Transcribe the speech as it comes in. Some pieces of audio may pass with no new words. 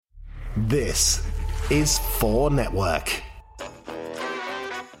This is 4 Network.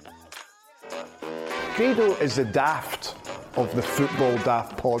 Grado is the daft of the Football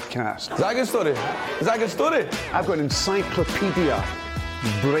Daft podcast. Is that a good story? Is that a good story? I've got an encyclopedia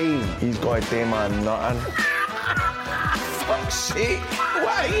brain. He's got a day man nothing. Fuck's sake.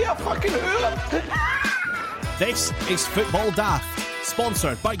 Why are you a fucking hooer? This is Football Daft,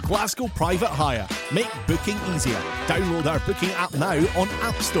 sponsored by Glasgow Private Hire. Make booking easier. Download our booking app now on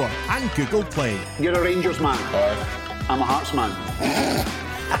App Store and Google Play. You're a Rangers man. I'm a Hearts man.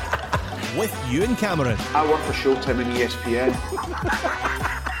 With Ewan Cameron. I work for Showtime and ESPN.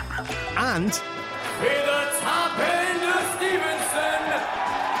 And... With the top end of Stevenson,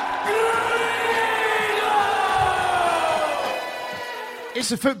 Grado! It's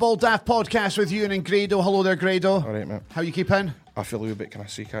the Football Daft podcast with Ewan and Grado. Hello there, Grado. All right, mate. How you keeping? I feel a wee bit kind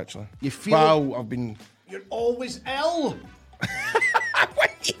of sick, actually. You feel... Well, I've been... You're always ill.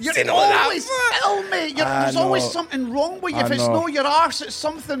 You're saying all always that ill, mate. There's always something wrong with you. If it's not your arse, it's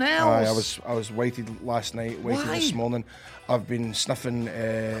something else. I was weighted last night, weighted Why? this morning. I've been sniffing, what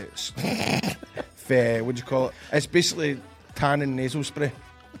do you call it? It's basically tannin nasal spray.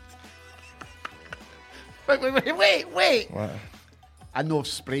 Wait. What? I know of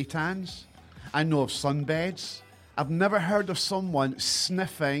spray tans. I know of sunbeds. I've never heard of someone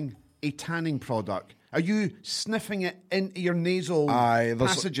sniffing a tanning product. Are you sniffing it into your nasal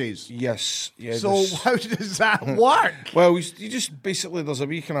passages? Yes. Yeah, So how does that work? Well, you just basically, there's a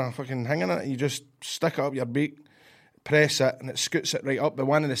wee kind of fucking thing in it. You just stick it up your beak, press it, and it scoots it right up. But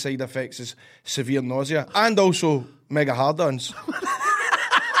one of the side effects is severe nausea and also mega hard-ons.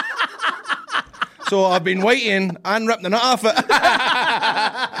 So I've been waiting and ripped the nut off it.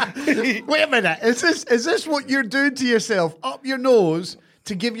 Wait a minute. Is this what you're doing to yourself? Up your nose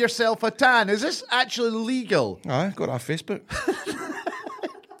to give yourself a tan? Is this actually legal? Aye, got it off Facebook.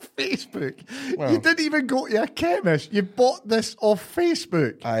 Facebook? Well. You didn't even go to a chemist. You bought this off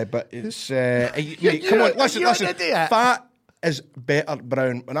Facebook. Aye, but it's... mate, come on, listen. you're an idiot. Fat is better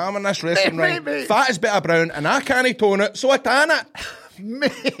brown. When I'm in this wrestling ring, mate. fat is better brown, and I can't tone it, so I tan it.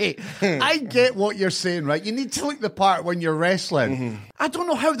 Mate, I get what you're saying, right? You need to look the part when you're wrestling. Mm-hmm. I don't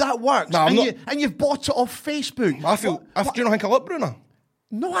know how that works. No, I'm not- You've bought it off Facebook. I feel... Do you not think I look browner?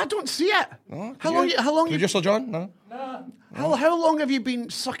 No, I don't see it. No, How long? Producer John? No. How long have you been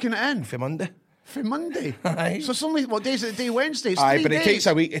sucking it in? For Monday. For Monday. Aye. So it's only what days of the day? Wednesday. It's Aye, 3 but days. it takes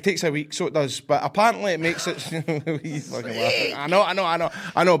a week. It takes a week, so it does. But apparently, it makes it. He's fucking laughing.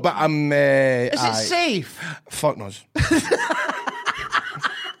 I know. But I'm. Is it safe? Fuck knows.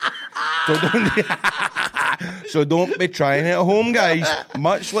 So don't be trying it at home, guys.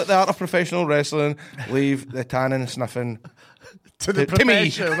 Much like the art of professional wrestling, leave the tanning and sniffing To the to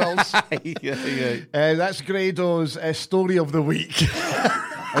me. professionals. yeah. That's Grado's story of the week.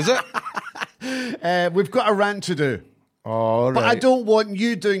 Is it? We've got a rant to do. All right. But I don't want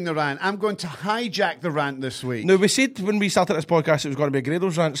you doing the rant. I'm going to hijack the rant this week. No, we said when we started this podcast it was going to be a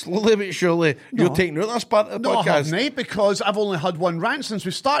Grado's rant. Slowly but surely, you're taking out this part of the No, I podcast. haven't, because I've only had one rant since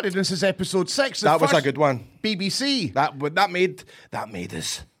we started. This is episode 6. That was a good one. BBC. That made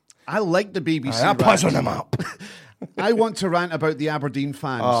us. I like the BBC That puts on rant. them up. I want to rant about the Aberdeen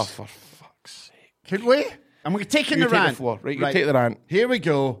fans. Oh, for fuck's sake. Can we? I'm taking You the take rant. the floor. Right, you take the rant. Here we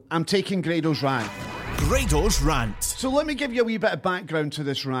go. I'm taking Grado's rant. Grado's Rant. So let me give you a wee bit of background to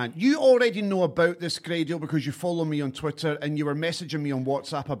this rant. You already know about this, Grado, because you follow me on Twitter and you were messaging me on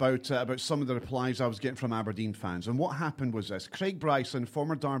WhatsApp about some of the replies I was getting from Aberdeen fans. And what happened was this. Craig Bryson,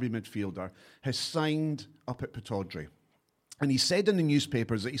 former Derby midfielder, has signed up at Pittodrie. And he said in the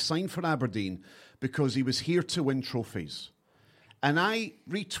newspapers that he signed for Aberdeen because he was here to win trophies. And I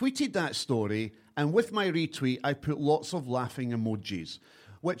retweeted that story, and with my retweet, I put lots of laughing emojis,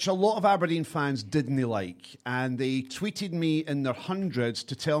 which a lot of Aberdeen fans didn't like. And they tweeted me in their hundreds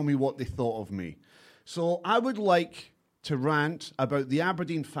to tell me what they thought of me. So I would like to rant about the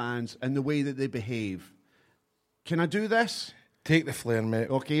Aberdeen fans and the way that they behave. Can I do this? Take the flare, mate.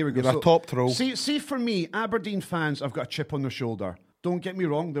 Okay, here we go. You're a top throw. See, for me, Aberdeen fans have got a chip on their shoulder. Don't get me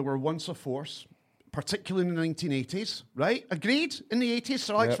wrong, they were once a force, particularly in the 1980s, right? Agreed? In the 80s,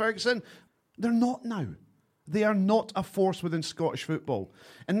 Sir Alex Ferguson. They're not now. They are not a force within Scottish football.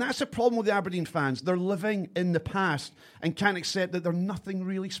 And that's the problem with the Aberdeen fans. They're living in the past and can't accept that they're nothing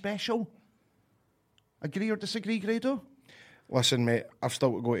really special. Agree or disagree, Grado? Listen, mate, I've still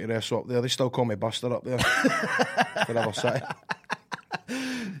got to go to wrestle up there. They still call me Buster up there. Forever City.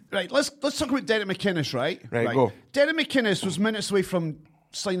 Right, let's talk about Derek McInnes, right? Right, go. Derek McInnes was minutes away from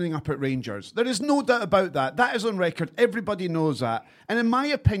signing up at Rangers. There is no doubt about that. That is on record. Everybody knows that. And in my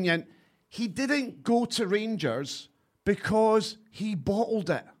opinion, he didn't go to Rangers because he bottled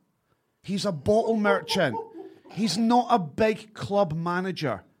it. He's a bottle merchant. He's not a big club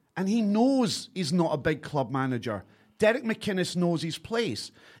manager. And he knows he's not a big club manager. Derek McInnes knows his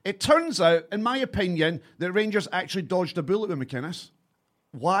place. It turns out, in my opinion, that Rangers actually dodged a bullet with McInnes.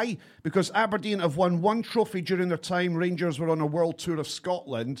 Why? Because Aberdeen have won one trophy during their time Rangers were on a world tour of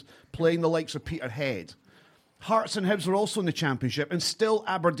Scotland, playing the likes of Peterhead. Hearts and Hibs were also in the Championship, and still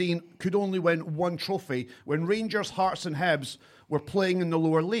Aberdeen could only win one trophy when Rangers, Hearts and Hibs were playing in the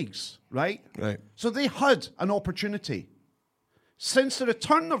lower leagues, right? Right. So they had an opportunity. Since the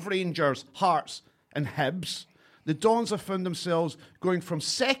return of Rangers, Hearts and Hibs, the Dons have found themselves going from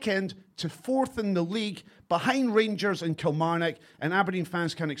second to fourth in the league, behind Rangers and Kilmarnock, and Aberdeen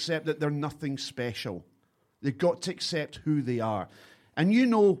fans can accept that they're nothing special. They've got to accept who they are. And you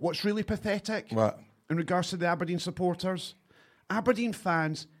know what's really pathetic? What? In regards to the Aberdeen supporters? Aberdeen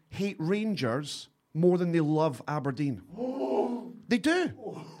fans hate Rangers more than they love Aberdeen. They do.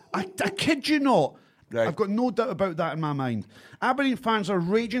 I kid you not. Right. I've got no doubt about that in my mind. Aberdeen fans are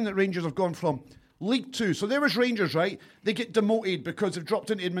raging that Rangers have gone from League Two. So there was Rangers, right? They get demoted because they've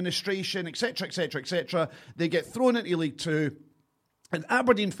dropped into administration, etc., etc., etc. They get thrown into League Two. And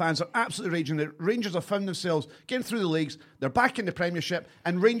Aberdeen fans are absolutely raging that Rangers have found themselves getting through the leagues. They're back in the Premiership.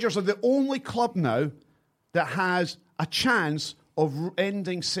 And Rangers are the only club now that has a chance of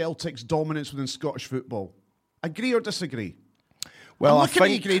ending Celtic's dominance within Scottish football. Agree or disagree? Well, I'm I looking at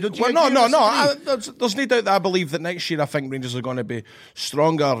think. you, Grado. Do you Well, no, agree no, or no. disagree? There's no doubt that I believe that next year I think Rangers are going to be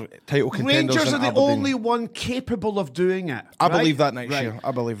stronger title contenders. Rangers are than the Aberdeen. only one capable of doing it. I right? believe that next Right. year.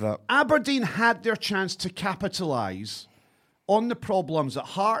 I believe that. Aberdeen had their chance to capitalise on the problems at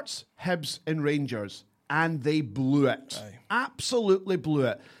Hearts, Hibs and Rangers, and they blew it. Aye. Absolutely blew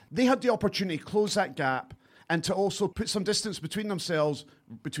it. They had the opportunity to close that gap and to also put some distance between themselves,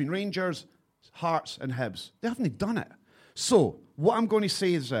 between Rangers, Hearts and Hibs. They haven't done it. So, what I'm going to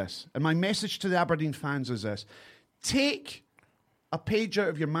say is this, and my message to the Aberdeen fans is this: take a page out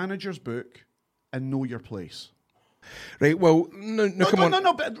of your manager's book and know your place. Right, well, come on.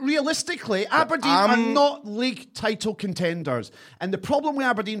 No, but realistically, Aberdeen are not league title contenders. And the problem with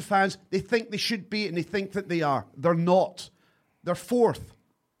Aberdeen fans, they think they should be and they think that they are. They're not. They're fourth.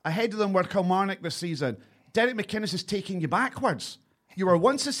 Ahead of them were Kilmarnock this season. Derek McInnes is taking you backwards. You were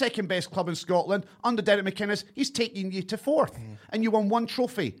once the second best club in Scotland. Under Derek McInnes, he's taking you to fourth. And you won one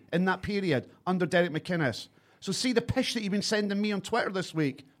trophy in that period under Derek McInnes. So see the pish that you've been sending me on Twitter this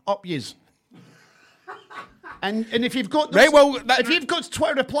week. Up yous. And if you've got those, if you've got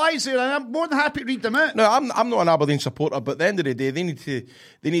Twitter replies there, I'm more than happy to read them out. No, I'm not an Aberdeen supporter, but at the end of the day,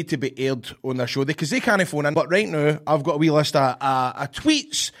 they need to be aired on their show because they can't phone in. But right now, I've got a wee list of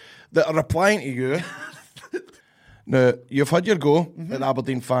tweets that are replying to you. Now, you've had your go at the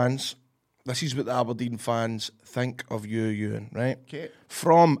Aberdeen fans. This is what the Aberdeen fans think of you, Ewan, right? Okay.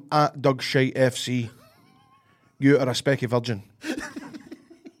 From @DougShite FC, you are a specky virgin.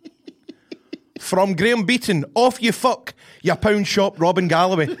 From Graham Beaton, off you fuck, you pound shop Robin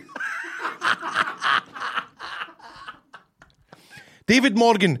Galloway. David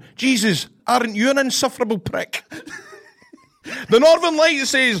Morgan, Jesus, aren't you an insufferable prick? The Northern Light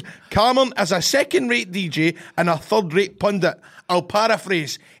says, Cameron is a second-rate DJ and a third-rate pundit. I'll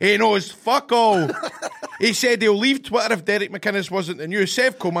paraphrase, he knows fuck all. He said he'll leave Twitter if Derek McInnes wasn't the new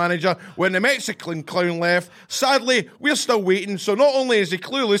Sevco manager when the Mexican clown left. Sadly, we're still waiting, so not only is he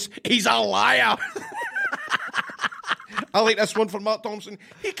clueless, he's a liar. I like this one from Mark Thompson.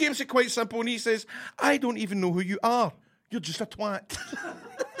 He keeps it quite simple and he says, I don't even know who you are. You're just a twat.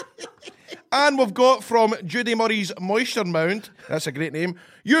 And we've got from Judy Murray's Moisture Mound. That's a great name.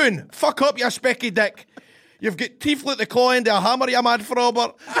 Ewan, fuck up, you specky dick. You've got teeth like the claw end of a hammer, you mad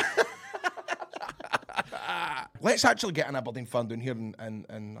frobber. Let's actually get an Aberdeen fan down here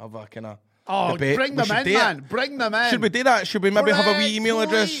and have a kind of debate. Bring them in, man. Bring them in. Should we do that? Should we maybe have a wee email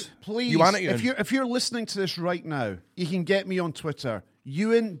address? Please. You want it, Ewan? If you're listening to this right now, you can get me on Twitter.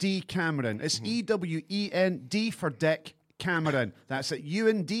 Ewan D. Cameron. It's EWEN for Dick Cameron. That's it.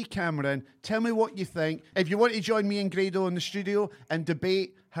 Ewan D. Cameron. Tell me what you think. If you want to join me and Grado in the studio and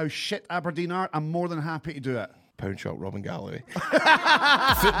debate how shit Aberdeen are, I'm more than happy to do it. Pound shot Robin Galloway.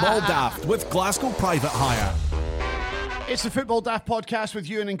 Football Daft with Glasgow Private Hire. It's the Football Daft podcast with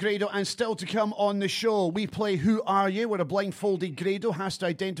Ewan and Grado, and still to come on the show, we play Who Are You, where a blindfolded Grado has to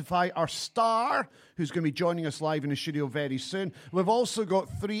identify our star, who's going to be joining us live in the studio very soon. We've also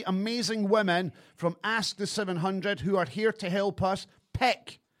got three amazing women from Ask the 700 who are here to help us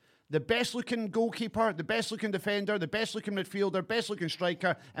pick the best-looking goalkeeper, the best-looking defender, the best-looking midfielder, best-looking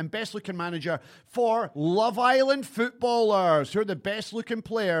striker, and best-looking manager for Love Island footballers, who are the best-looking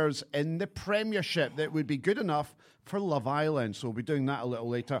players in the Premiership that would be good enough for Love Island. So we'll be doing that a little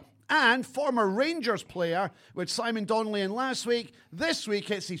later. and former Rangers player with Simon Donnelly in last week. This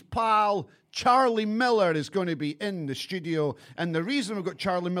week it's his pal, Charlie Miller, is going to be in the studio. And the reason we've got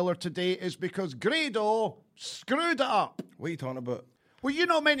Charlie Miller today is because Grado screwed it up. What are you talking about? Well, you're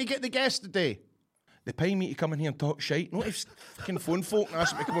not meant to get the guest today. They pay me to come in here and talk shite. Not if fucking phone folk and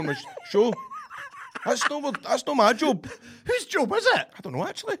ask me to come on my show. That's not my job. Whose job is it? I don't know,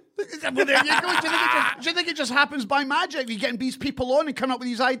 actually. Well, there you go. Do you think it just happens by magic? You're getting these people on and coming up with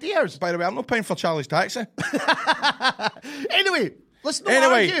these ideas. By the way, I'm not paying for Charlie's taxi. Anyway, let's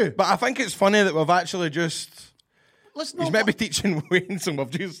not argue. But I think it's funny that we've actually just... Let's not. He's maybe teaching Wayne, so we've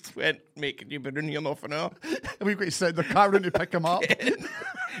just went, mate, can you be in here in half an hour? We've got to send the car in to pick him up.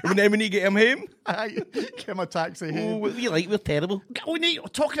 And then we need to get him home. Get him a taxi Oh, home. what we like, we're terrible. We need,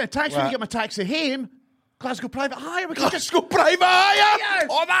 talking of taxi, when Right. you get my taxi home, Glasgow Private Hire. We can just Glasgow Private Hire! Yes.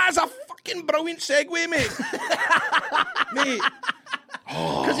 Oh, that's a fucking brilliant segue, mate. Mate.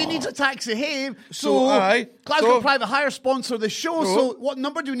 because he needs a taxi home. So, aye. Glasgow So- Private Hire sponsor the show. So- So what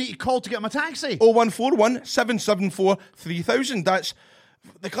number do we need to call to get him a taxi? 0141 774 3000. That's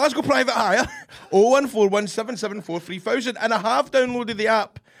the Glasgow Private Hire. 0141 774 3000. And I have downloaded the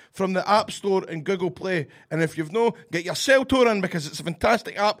app from the App Store and Google Play. And if you've no, get your cell tour in because it's a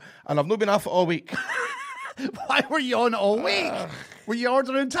fantastic app. And I've not been off it all week. Why were you on it all week? Were you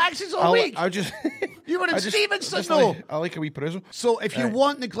ordering taxis all week? I just. You were in I just- Stevenson, just though. I like a wee present. So if you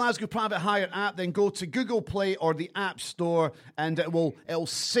want the Glasgow Private Hire app, then go to Google Play or the App Store, and it'll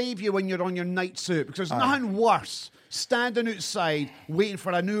save you when you're on your night suit, because there's nothing worse standing outside waiting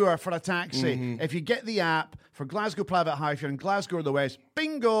for an hour for a taxi. Mm-hmm. If you get the app for Glasgow Private Hire, if you're in Glasgow or the West,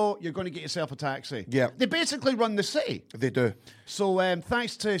 bingo, you're going to get yourself a taxi. Yeah. They basically run the city. They do. So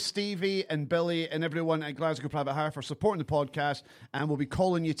thanks to Stevie and Billy and everyone at Glasgow Private Hire for supporting the podcast, and we'll be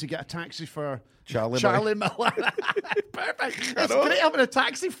calling you to get a taxi for Charlie Miller. Perfect. It's know. great having a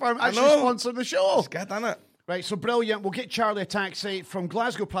taxi firm actually know. sponsor the show. It's good, isn't it? Right, so brilliant. We'll get Charlie a taxi from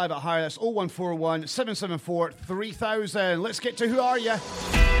Glasgow Private Hire. That's 0141 774 3000. Let's get to Who Are You?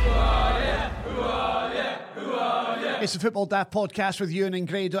 It's the Football Daft podcast with Ewan and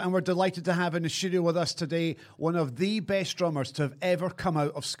Grado, and we're delighted to have in the studio with us today one of the best drummers to have ever come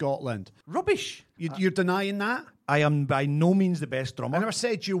out of Scotland. Rubbish. You're denying that? I am by no means the best drummer. I never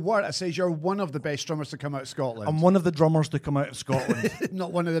said you were. I said you're one of the best drummers to come out of Scotland. I'm one of the drummers to come out of Scotland.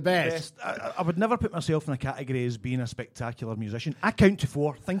 Not one of the best. I would never put myself in a category as being a spectacular musician. I count to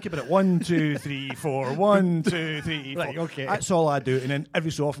 4. Think about it. 1, 2, 3, 4. 1, 2, 3, 4. Right, okay. That's all I do. And then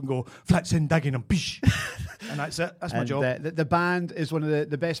every so often go, flats in, digging and bish. And that's it. That's my And, job. the band is one of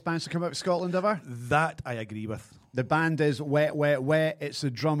the best bands to come out of Scotland ever. That I agree with. The band is Wet, Wet, Wet. It's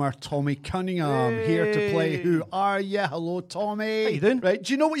the drummer, Tommy Cunningham, here to play Who Are You? Hello, Tommy. How you doing? Right,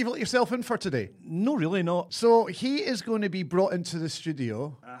 do you know what you've let yourself in for today? No, really not. So he is going to be brought into the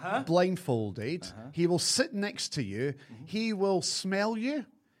studio, blindfolded. He will sit next to you. He will smell you.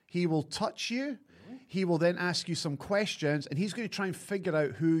 He will touch you. He will then ask you some questions, and he's going to try and figure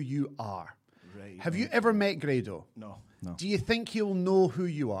out who you are. Right. Have you ever met Grado? No. Do you think he'll know who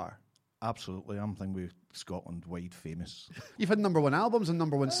you are? Absolutely. I'm thinking we're Scotland wide famous. You've had #1 albums and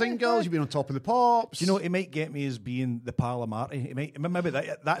 #1 singles. You've been on Top of the Pops. You know, he might get me as being the pal of Marty. He might, maybe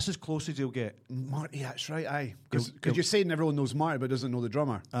that's as close as he'll get. Marty, that's right, aye. He'll- Because you're saying everyone knows Marty but doesn't know the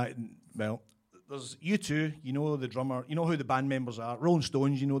drummer. Well, there's you two, you know the drummer, you know who the band members are. Rolling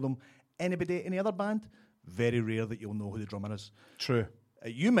Stones, you know them. Anybody, any other band, very rare that you'll know who the drummer is. True.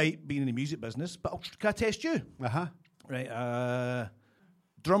 You might be in the music business, but can I test you? Uh-huh. Right,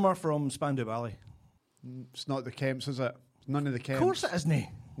 drummer from Spandau Ballet. It's not the Kemps, is it? None of the Kemps. Of course it isn't.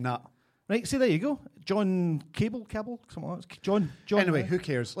 Nah. Right, see, there you go. John Cable, something like that. John. Anyway, who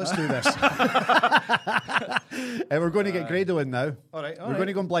cares? Let's do this. We're going to get Grado in now. All right, We're going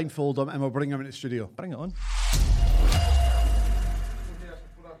to go and blindfold him and we'll bring him into the studio. Bring it on.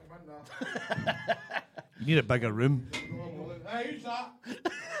 You need a bigger room. Hey, who's that?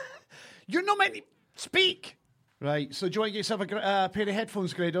 You're not meant to speak. Right, so do you want to get yourself a pair of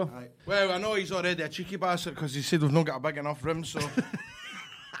headphones, Grado? Well, I know he's already a cheeky bastard because he said we've not got a big enough room, so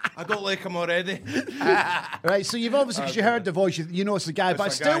I don't like him already. Right, so you've obviously, because you heard the voice, you know it's the guy, but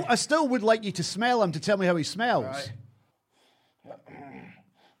It's the guy. I still would like you to smell him to tell me how he smells. Right.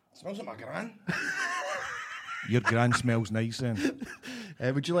 Smells like my gran. Your gran smells nice then.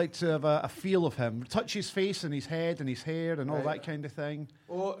 Would you like to have a feel of him? Touch his face and his head and his hair and all that kind of thing.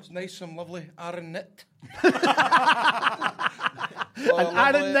 Oh, it's nice and lovely. Aaron knit. An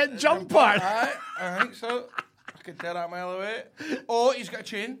Aaron knit jumper. I think so. I could tell that a mile away. Oh, he's got a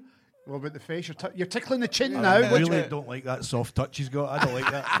chain. What about the face? You're tickling the chin I now. really don't like that soft touch he's got. I don't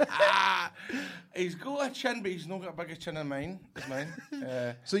like that. He's got a chin, but he's not got a bigger chin than mine. As mine.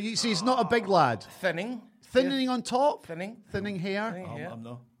 So you see, he's not a big lad. Thinning. Thinning on top. Thinning hair. Thinning hair. I'm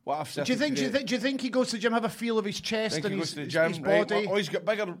not. What I've Do you think he goes to the gym, have a feel of his chest think and he his, goes to the his, gym, his right? body? Oh, he's got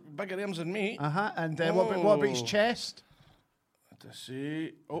bigger arms than me. And what about his chest? To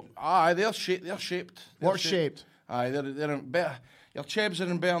see. Oh, aye, they're shaped. They're shaped. What shaped? Aye, they're in better. Your chebs are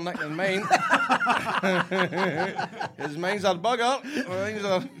in better nick than mine. His mine's are bugger. Mine's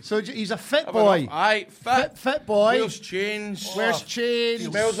are. So he's a fit boy. Aye, Fit boy. Wears chains. Wears chains.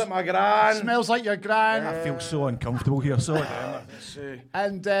 Smells like my gran. Smells like your gran. I feel so uncomfortable here. So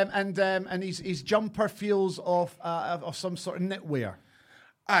And his jumper feels of some sort of knitwear.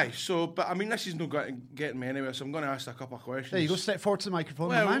 Aye, so, but I mean, this is not getting me anywhere, so I'm going to ask a couple of questions. There you go. Step forward to the microphone,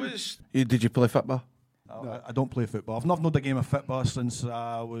 Well, man. did you play football? I don't play football. I've not known a game of football since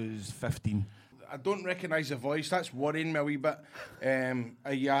I was 15. I don't recognise the voice. That's worrying me a wee bit.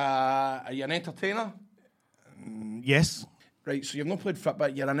 Are you an entertainer? Yes. Right, so you've not played football. Are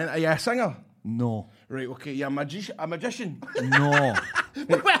you a singer? No. Right, okay. You're a magician. No.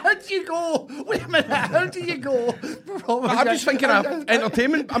 Wait, how do you go? Wait a minute. How do you go? I'm just thinking of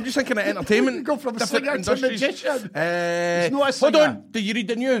entertainment. You go from different singer to industries. magician. He's not a hold singer. on. Do you read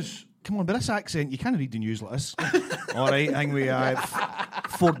the news? Come on, with this accent, you can't read the news like this. All right, hang with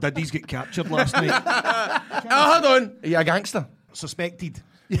 4 diddies get captured last night. Hold on. Are you a gangster? Suspected.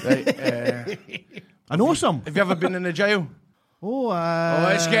 Right. I know some. Have you ever been in the jail? Oh,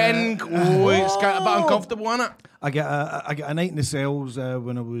 it's getting a bit uncomfortable, isn't it? I get a night in the cells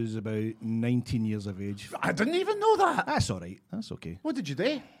when I was about 19 years of age. I didn't even know that. That's all right. That's okay. What did you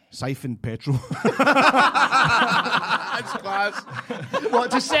do? Siphon petrol. That's class. What,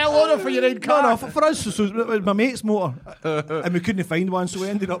 to sell on it for your own car? No, for us, so it was my mate's motor, and we couldn't find one, so we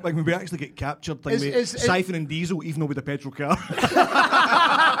ended up we actually get captured, siphoning diesel, even though with a petrol car.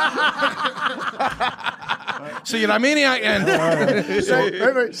 So you're a maniac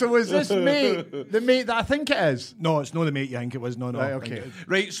then? So was this mate the mate that I think it is? No, it's not the mate you think it was. No. Right, okay.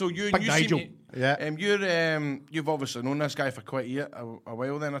 Right, so you Big Nigel. seem to, Yeah. you've obviously known this guy for quite a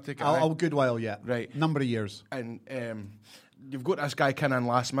while then, I take it. A good while, yeah. Right. Number of years. And you've got this guy kind of in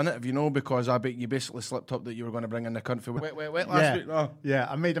last minute, have you know, because I bet you basically slipped up that you were going to bring in the country wet last week. No. Yeah,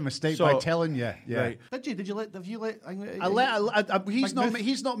 I made a mistake So- by telling you. Yeah. Right. Did you let? Have you let? He's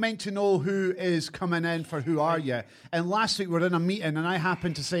not meant to know who is coming in for who are you. And last week we were in a meeting and I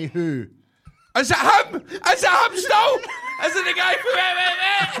happened to say who. Is it him? Is it him still? Is it the guy from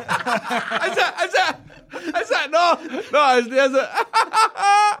Is it? No, is it?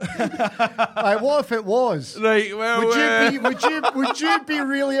 Right, what if it was? Right, well, Would you be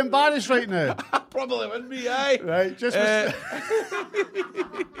really embarrassed right now? probably would be, aye. Right, just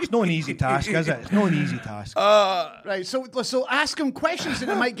It's not an easy task, is it? It's not an easy task. right. So ask him questions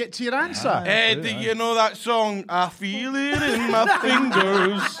and they might get to your answer. Do you know that song? I feel it in my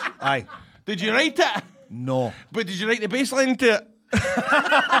fingers. Aye. Did you write it? No. But did you write the bass line to it?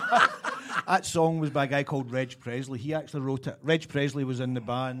 That song was by a guy called Reg Presley. He actually wrote it. Reg Presley was in the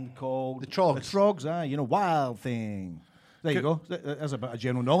band called The Trogs. The Trogs, aye. Wild Thing. There you go. There's a bit of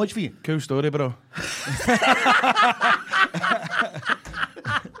general knowledge for you. Cool story, bro.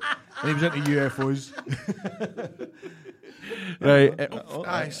 And he was into UFOs. Right.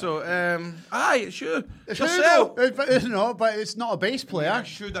 Aye, so, aye, sure. It's yourself. No, but it's not a bass player. I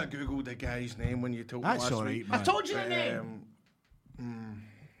should have Googled the guy's name when you told me That's last all right, week. man. I told you the name.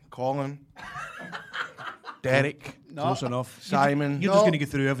 Colin. Derek. Close enough. Simon. You're just going to go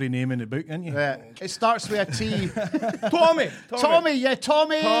through every name in the book, aren't you? Yeah. It starts with a T. Tommy.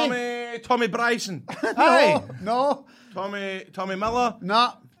 Tommy Bryson. Hey. No. Tommy Miller.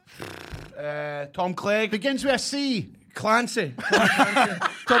 No. Tom Clegg. Begins with a C. Clancy.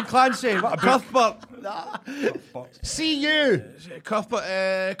 Tom Clancy. Cuthbert. C-U.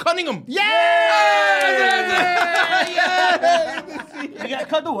 Cuthbert. Cunningham. You get a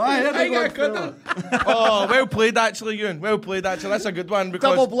cuddle, I got a cuddle. Oh, well played, actually, Ewan. Well played, actually. That's a good one.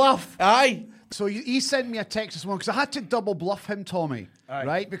 Because, Double bluff. Aye. So he sent me a text this morning because I had to double bluff him, Tommy,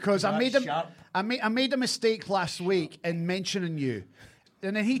 right? Because I made a mistake last week in mentioning you.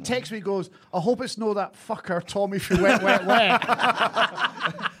 And then he texts me and goes, I hope it's no that fucker Tommy from Wet. It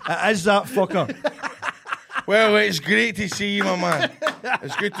is that fucker. Well, it's great to see you, my man.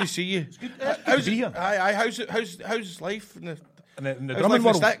 It's good to see you. How's he here? Aye. How's life in the In the how's drumming life in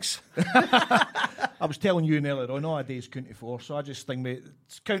world. Sticks? I was telling you earlier on, all I do is count to 4, so I just think, mate,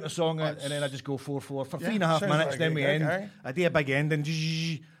 count a song and then I just go 4-4 for 3.5 sounds minutes, like then a we great end. gig, aye. I do a big end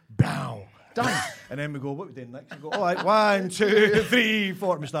and bow. Done. And then we go, what we doing next? We go, all right, 1, 2, 3,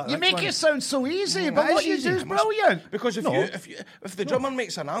 4. And we start the You next make one. it sound so easy, but It what is you easy. do is brilliant. Because No. if the drummer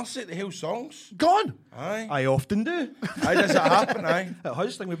makes an arse at the whole songs, Gone. aye, I often do. aye, does it happen? Aye. It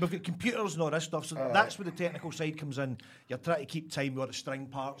has thing. We've got computers and all this stuff, so that's where the technical side comes in. You're trying to keep time with all the string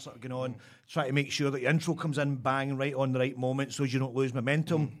parts that are going on, try to make sure that your intro comes in bang right on the right moment so you don't lose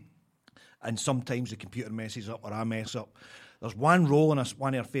momentum. And sometimes the computer messes up or I mess up. There's one role in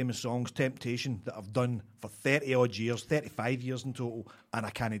one of our famous songs, Temptation, that I've done for 30 odd years, 35 years in total, and I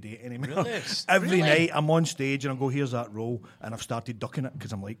can't do it anymore. Really? Every night I'm on stage and I go, here's that role, and I've started ducking it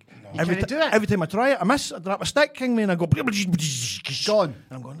because I'm like, can't do it. every time I try it, I miss, I drop a stick, king me, and I go, Gone. and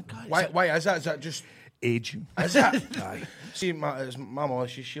I'm going, God, Why is that? Is that just age. Is it? Aye. See, my mum,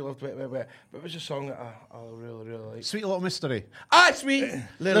 she loved it, but it was a song that I really, really like. Sweet Little Mystery. Ah, sweet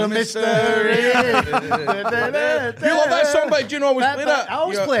little mystery. You love that song, but do you know always play that? I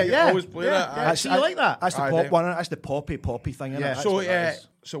always play it, yeah. You always play that. Yeah. So you like that? That's the Aye, pop do. one. That's the poppy thing. Yeah. Innit?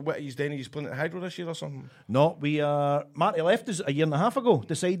 So what he's doing? He's playing at Hydro this year or something? No, Marty left us a year and a half ago.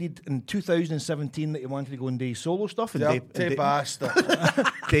 Decided in 2017 that he wanted to go and do solo stuff. And Dirty bastard.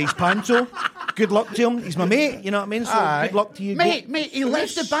 Days Panto. Good luck to him. He's my mate. You know what I mean? So Aye. good luck to you. Mate, he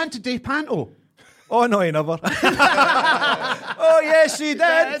left the band to Dave Panto. Oh no, he never. Oh yes, he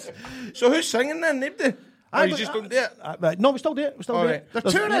did. So who's singing then? Nobody. Oh, you just don't do it. No, we still do it. We still All do right.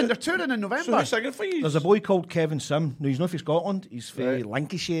 it. They're touring in November. So who's singing for you? There's a boy called Kevin Sim. No, he's not from Scotland. He's from Right.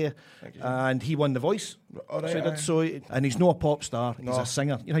 Lancashire, and he won The Voice. All right, So he did aye. so, and he's not a pop star. He's No. a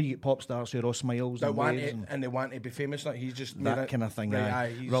singer. You know how you get pop stars who are all smiles They and want waves it, and and they want to be famous. Not he's just made that it. kind of thing. Right, Aye.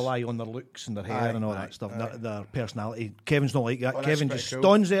 aye, he's- Rely on their looks and their hair Aye, and all aye, that stuff. aye. Their personality. Kevin's not like that. Oh, that's Kevin pretty just cool.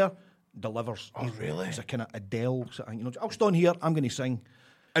 stands there, delivers. Oh, really? He's a kind of Adele sort of thing. You know, I'll stand here. I'm going to sing.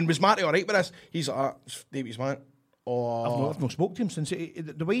 And was Marty all right with this? He's like, David's man. Oh, I've not spoke to him since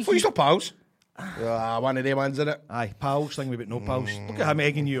the way well, he. he's not pals. One of them ones, isn't it? Aye, pals, thing about no pals. Look at him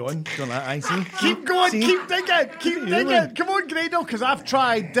egging you on. Done that, aye, see? Keep going, See? keep digging, keep you digging. doing? Come on, Grado, because I've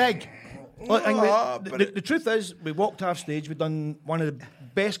tried dig. Well, but the truth is, we walked off stage. We'd done one of the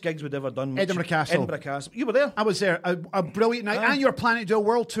best gigs we'd ever done. which- Edinburgh Castle. Edinburgh Castle. You were there. I was there. A brilliant night. Aye. And you were planning to do a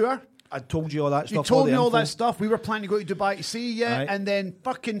world tour. I told you all that stuff. You told the me all info. that stuff. We were planning to go to Dubai to see you. Aye. And then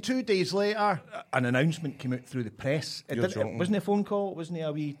fucking 2 days later, An announcement came out through the press. You're It joking. wasn't a phone call. It wasn't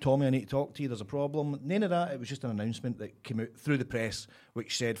a wee Tommy, I need to talk to you. There's a problem. None of that. It was just an announcement that came out through the press,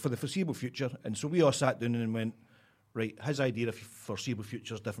 which said for the foreseeable future. And so we all sat down and went, right, his idea of foreseeable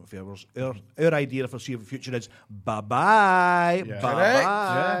future is different from ours. Our idea of foreseeable future is bye-bye,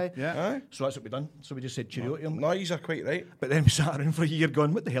 bye-bye. Yeah. So that's what we done. So we just said cheerio to him. No, you're quite right. But then we sat around for a year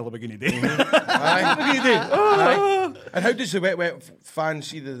going, what the hell are we going to do? Aye. Aye. And how does the wet fans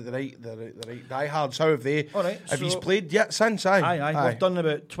see the right diehards? How have they? All right, Have you so- played yet since? Aye. We've done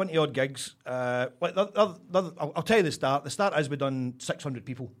about 20 odd gigs. I'll tell you the start. The start is we done 600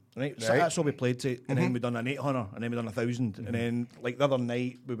 people. Right? So Right. that's all we played to. And then we done an 800, and then we done 1,000. And then, like the other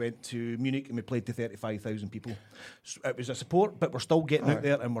night, we went to Munich and we played to 35,000 people. So it was a support, but we're still getting out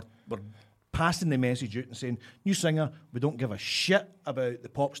there and we're passing the message out and saying, new singer, we don't give a shit about the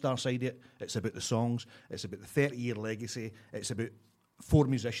pop star side of it. It's about the songs. It's about the 30-year legacy. It's about 4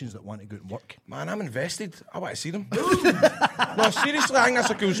 musicians that want to go out and work. Man, I'm invested. I want to see them. No, seriously, I think that's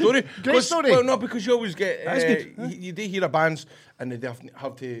a cool story. Great story. Well, no, because you always get... That's good. You do hear of bands and they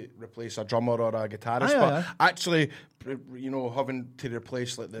have to replace a drummer or a guitarist, Aye, but aye. actually, having to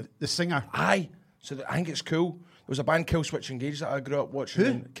replace like the singer. Aye. So I think it's cool. There was a band, Killswitch Engage, that I grew up watching.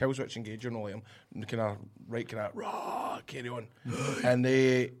 Who? Killswitch Engage, you know, like them. Kind of, raw, carry on.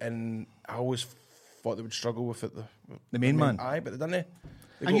 and I always thought they would struggle with it. The main man. Aye, but they didn't.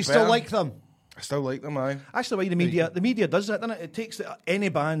 They And got you still better. like them. I still like them, aye. That's the way the media does that, doesn't it? It takes any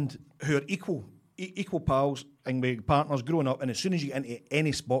band who are equal pals and with partners growing up, and as soon as you get into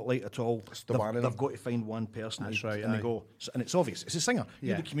any spotlight at all, the one of they've them. got to find one person. That's to- right, and aye. they go, and it's obvious. It's a singer.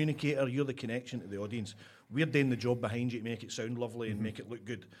 You're Yeah. the communicator. You're the connection to the audience. We're doing the job behind you to make it sound lovely and make it look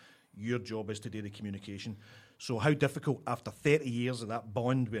good. Your job is to do the communication. So how difficult after 30 years of that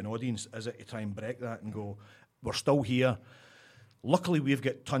bond with an audience is it to try and break that and go, we're still here. Luckily, we've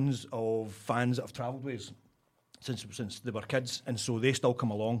got tons of fans that have travelled with us since they were kids, and so they still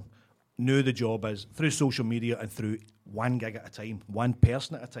come along. Now the job is through social media and through one gig at a time, one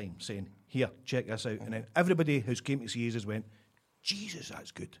person at a time, saying, here, check this out. And then everybody who's came to see us has went, Jesus,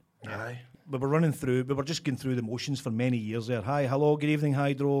 that's good. Aye. We were just going through the motions for many years there. Hi, hello, good evening,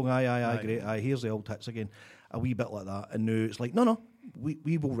 Hydro. Aye, great. Aye, here's the old hits again. A wee bit like that. And now it's like, no,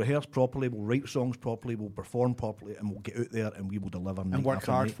 we will rehearse properly, we'll write songs properly, we'll perform properly, and we'll get out there and we will deliver. And work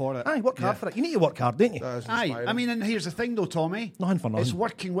hard for it. Aye, work hard for it. You need to work hard, don't you? Aye, I mean, and here's the thing though, Tommy. Nothing for nothing. It's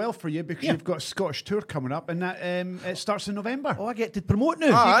working well for you because you've got a Scottish tour coming up, and that it starts in November. Oh, I get to promote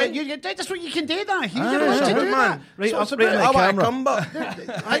now. That's what you can do. That you're Aye, allowed to aye, do man. that. Right, So up it's right about- on the I want to camera. come,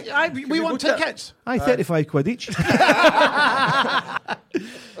 but we want tickets. Aye, 35 quid each.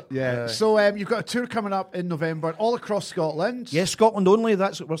 Yeah. So you've got a tour coming up in November, all across Scotland. Yes, Scotland only.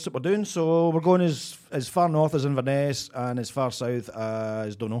 That's what we're doing. So we're going as far north as Inverness and as far south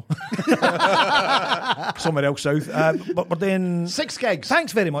as don't know, somewhere else south. But we're doing 6 gigs.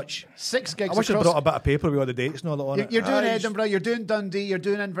 Thanks very much. 6 gigs. I wish I across- brought a bit of paper with all the dates and all that on it. You're doing Edinburgh, you're doing Dundee, you're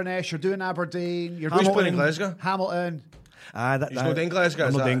doing Inverness, you're doing Aberdeen, you're doing Who's playing in Glasgow? Hamilton. He's not in Glasgow, I'm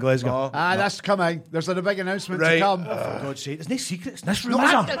is not that? in Glasgow. No. That's coming. There's a big announcement Right. to come. For God's sake, there's no secrets in this room,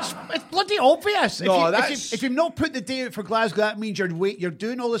 No, is there? it's bloody obvious. No, If you've not put the date out for Glasgow, that means you're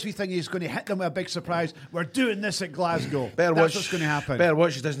doing all this wee thing. He's going to hit them with a big surprise. We're doing this at Glasgow. That's what's going to happen. Better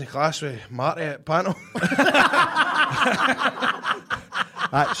watch the Disney class with Marty at Panto.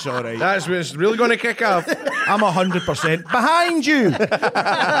 That's all right. That's where it's really going to kick off. I'm 100% behind you.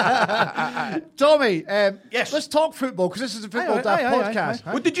 Tommy, Yes. let's talk football because this is a Football Aye, Daft aye, aye, podcast.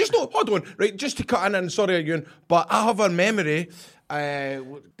 Well, did you know? Hold on, right? Just to cut in, and sorry again, but I have a memory.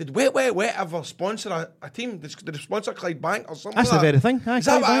 Did Wet Wet Wet ever sponsor a team? Did they sponsor Clydebank or something? That's like the that? very thing. Aye, Is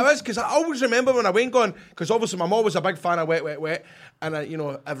that what Clydebank. it is? Because I always remember when I went going, because obviously my mum was a big fan of Wet Wet Wet, and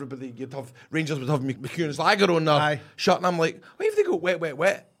everybody, Rangers would have McEwen's Lager on their Aye. shirt, and I'm like, why have they got Wet Wet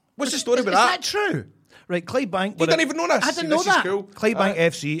Wet? What's the story about Is that? that true? Right, Clydebank. You didn't even know this. I didn't This know that. Is cool. Clydebank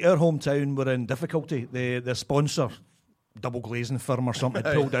FC, our hometown, were in difficulty. The sponsor, double glazing firm or something,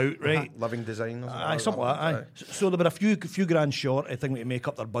 had pulled out, right? Living design. Aye, something like that. Aye. So they were a few grand short, I think, to make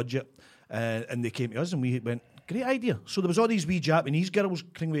up their budget, and they came to us, and we went, great idea. So there was all these wee Japanese girls,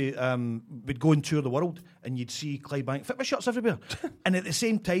 would go and tour the world, and you'd see Clydebank fitness shirts everywhere, and at the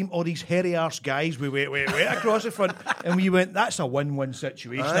same time, all these hairy arse guys with wait across the front, and we went, that's a win-win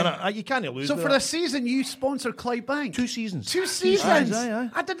situation. Aye. You can't lose. So with for that. a season, you sponsored Clydebank? 2 seasons. 2 seasons? Aye.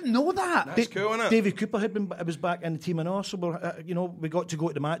 I didn't know that. That's cool, isn't it? David Cooper was back in the team and all, so we got to go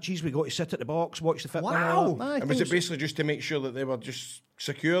to the matches, we got to sit at the box, watch the fit. Wow. And was it basically just to make sure that they were just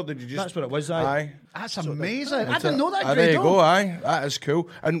secure? Did you just? That's what it was. Aye. That's amazing. I didn't know that, Grado. There you go, aye. That is cool.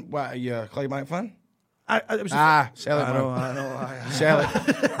 And what, are you a Clydebank fan? It was Sell it, I man. know. Aye. Sell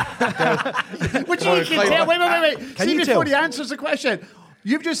it. What do you can tell? Wait. Can See you before tell? he answers the question.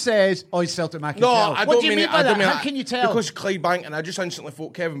 You've just said, "Oh, he's Celtic Mac." No, I What don't do you mean it. by I that? don't mean How that. can you tell? Because Clydebank, and I just instantly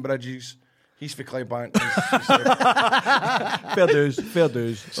thought Kevin Bridges. He's for Clydebank. Fair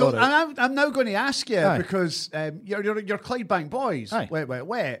dues. So All right. I'm now going to ask you Aye. because you're Clydebank boys. Aye.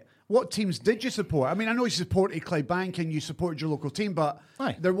 Wait. What teams did you support? I mean, I know you supported Clydebank and you supported your local team, but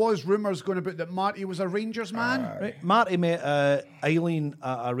Aye. there was rumours going about that Marty was a Rangers man. Right. Marty met Eileen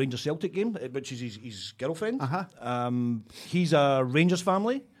at a Rangers Celtic game, which is his girlfriend. Uh-huh. He's a Rangers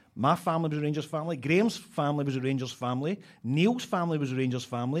family. My family was a Rangers family. Graham's family was a Rangers family. Neil's family was a Rangers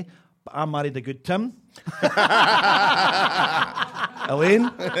family. But I married a good Tim. Elaine.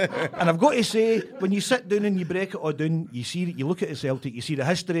 And I've got to say, when you sit down and you break it all down, you look at the Celtic, you see the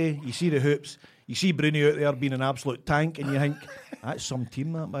history, you see the hoops, you see Bruni out there being an absolute tank, and you think, that's some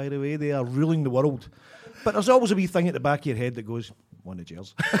team, that, by the way. They are ruling the world. But there's always a wee thing at the back of your head that goes, one of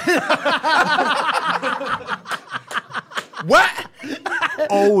Gers. What?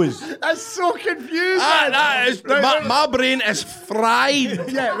 Always. That's so confusing. That is, my brain is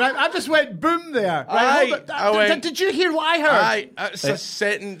fried. Yeah, right. I just went boom there. Aye, Right, I went- did you hear what I heard? Aye, it's a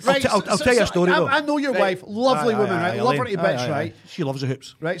sentence. Right, I'll tell you a story, though. I know your wife, lovely woman, right? Love her to bits, right? She loves the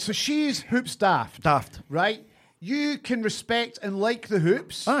hoops. Right, so she's hoops daft. Right? You can respect and like the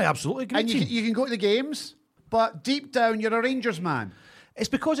hoops. Aye, absolutely. Great And team. you can go to the games, but deep down, you're a Rangers man. It's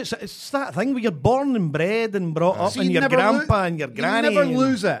because it's that thing where you're born and bred and brought up, So and you your never grandpa and your granny. You never and-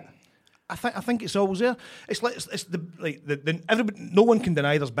 lose it. I think it's always there. It's like everybody. No one can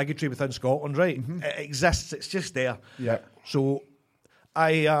deny there's bigotry within Scotland, right? It exists. It's just there. Yeah. So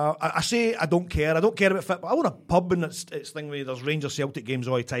I say I don't care. I don't care about football. I own a pub and it's thing where there's Rangers Celtic games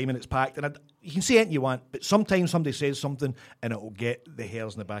all the time and it's packed. And you can say anything you want, but sometimes somebody says something and it'll get the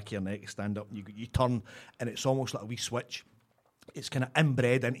hairs in the back of your neck. You stand up, and you turn, and it's almost like a wee switch. It's kind of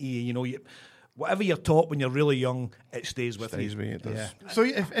inbred into you. You know, whatever you're taught when you're really young, it stays with you. It does. Yeah. So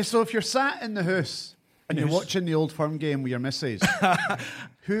if you're sat in the house and you're watching the Old Firm game with your missus,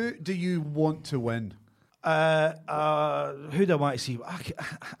 who do you want to win? Who do I want to see?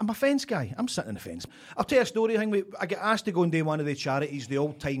 I'm a fence guy. I'm sitting in the fence. I'll tell you a story. I get asked to go and do one of the charities, the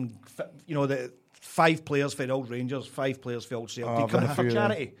old time, the 5 players for the old Rangers, 5 players for the old Celtic, Oh, coming but for a few,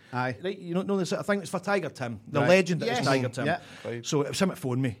 charity. Aye. Right, you don't know this? I think it's for Tiger Tim, the Right. legend that Yes. is Tiger Tim. Yeah. So it was him that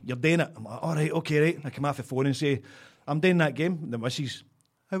phoned me. You're doing it. I'm like, all right, okay, right. I come off the phone and say, I'm doing that game. The missus,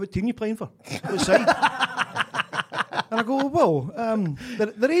 what team you playing for? What side? And I go, well,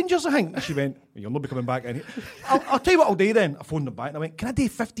 the Rangers, I think. She went, you'll not be coming back in here. I'll tell you what I'll do then. I phoned them back and I went, can I do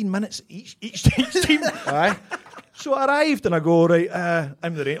 15 minutes each team? Aye. So I arrived and I go, right,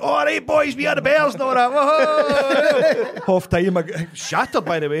 I'm the rain. All right, boys, we are the Bears and all that. Whoa. Half time, I got shattered,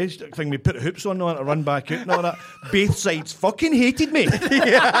 by the way. Thing we put the hoops on and I run back out and all that. Both sides fucking hated me.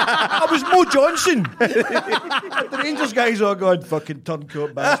 I was Mo Johnson. The Rangers guys all going, fucking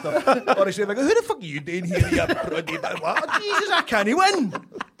turncoat bastard. Honestly, I go, who the fuck are you doing here? You proddy? Oh, Jesus, I can't win.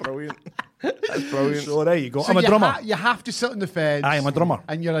 Brilliant. That's brilliant. So there you go. So I'm a drummer. You have to sit on the fence. I am a drummer.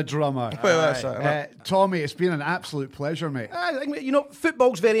 And you're a drummer. Well, that's it, innit? Tommy, it's been an absolute pleasure, mate. I think, you know,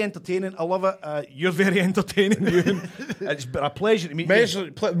 football's very entertaining. I love it. You're very entertaining, Ewan. It's been a pleasure to meet you.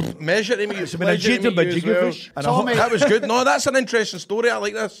 Measure to me. It's been a jigger by jiggerfish. And I hope- Tommy, That was good. No, that's an interesting story. I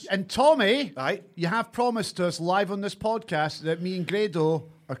like this. and Tommy, Aye. you have promised us live on this podcast that me and Grado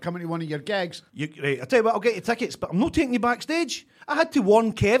are coming to one of your gigs. Right, I'll tell you what, I'll get you tickets, but I'm not taking you backstage. I had to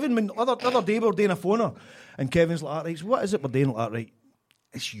warn Kevin when the other day we were doing a phoner, and Kevin's like, right, so what is it we're doing? Like, right,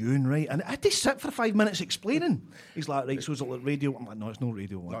 it's Ewan, right? And I had to sit for 5 minutes explaining. He's like, right, so is it like radio? I'm like, no, it's no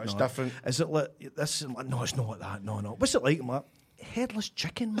radio. I'm like, No, it's different. Is it like this? I'm like, no, it's not like that. No. What's it like? I'm like, headless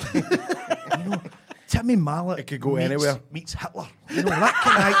chicken. Man. You know, Timmy Mallet. It could go meets- anywhere. Meets Hitler. You know, that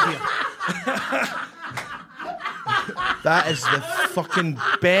kind of idea. That is the fucking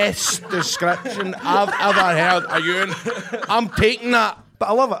best description I've ever heard of you. I'm taking that. But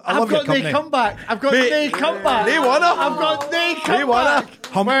I love it. I I've love your got the company. comeback. I've got Mate, the comeback. they won it. I've got the comeback.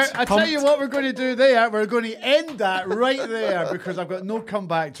 Humped, I tell humped. you what we're going to do there. We're going to end that right there because I've got no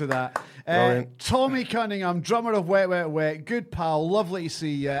comeback to that. Brilliant. Tommy Cunningham, drummer of Wet Wet Wet, good pal, lovely to see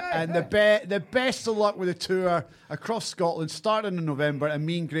you, and the best of luck with the tour across Scotland, starting in November, and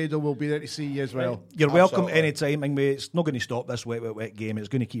me and Grado will be there to see you as well. You're welcome Absolutely. anytime, Ingwe. It's not going to stop this wet game. It's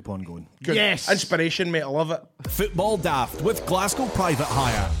going to keep on going. Good. Yes. Inspiration, mate. I love it. Football Daft with Glasgow Private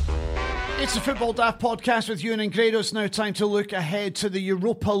Hire. It's the Football Daft podcast with Ewan and Grado. It's now time to look ahead to the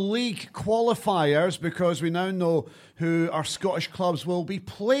Europa League qualifiers because we now know who our Scottish clubs will be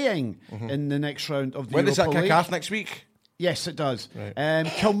playing in the next round of the When does Europa that League. kick off next week? Yes, it does.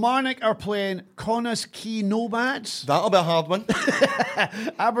 Kilmarnock are playing Connah's Quay Nomads. That'll be a hard one.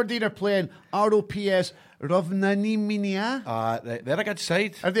 Aberdeen are playing ROPS Rovaniemi. They're a good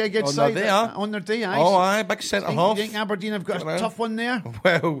side. Are they a good Oh, no, side? they are. On their day, aye. Oh, aye, big centre You half. think Aberdeen have got Come a on. tough one there?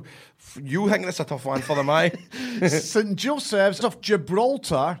 Well, you think that's a tough one for them, aye? St Joseph's of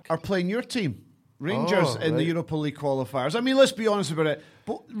Gibraltar are playing your team. Rangers in the right. Europa League qualifiers. I mean, let's be honest about it.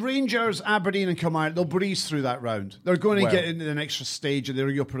 But Rangers, Aberdeen and Kilmarnock, they'll breeze through that round. They're going to Well. get into the next stage of the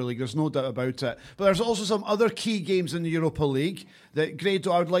Europa League. There's no doubt about it. But there's also some other key games in the Europa League that,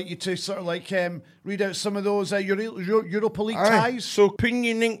 Grado, I would like you to sort of like read out some of those Europa League ties. So,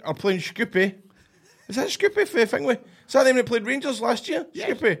 Punjinink are playing Scoopy. Is that Scoopy for Fingway? Is that them that played Rangers last year?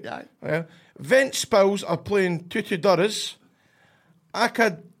 Yes. Scoopy? Yeah. Ventspils are playing Tutu Durras.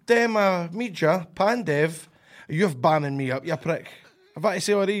 Academa Mija Pandev. You've banning me up, you prick. I've had to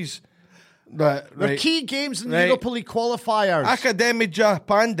say all these. They're Right. key games in the Right. Europa League qualifiers. Akademija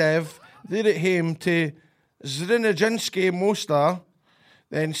Pandev, they're at home to Zrinajinski Mostar,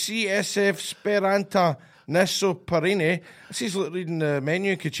 then CSF Speranta Nesso Parini. This is like reading the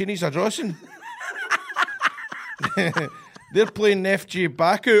menu, Caccini's a Drawson. They're playing FG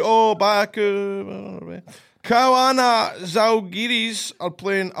Baku. Oh, Baku. Kawana Zalgiris are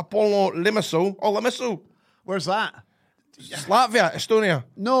playing Apollo Limassol. Oh, Limassol. Where's that? Latvia, Estonia,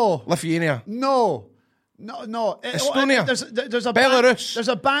 No. Lithuania. No. Estonia. There's a Belarus. Band, there's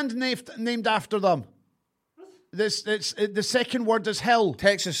a band named after them. The second word is hill.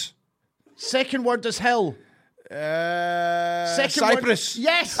 Texas. Second word is hill. Second Cyprus. Word,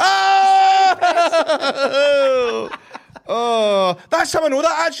 yes. Oh, that's how I know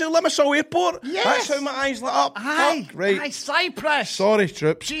that actually. Limassol Airport. Yes. That's how my eyes lit up. Hi. Fuck, right. Hi, Cyprus. Sorry,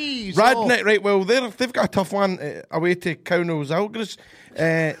 troops. Jeez, Radnick, right, well, they've got a tough one away to Kauno Zalgiris.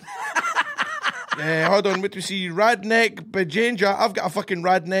 Hold on, wait to see. Radnick, Bajinja. I've got a fucking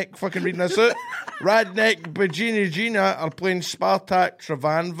Radnick fucking reading this out. Radnick, Bajinja are playing Spartak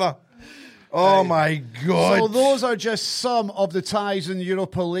Travanva. Oh my God. So those are just some of the ties in the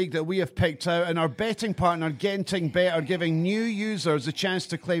Europa League that we have picked out, and our betting partner, Getting Bet, are giving new users a chance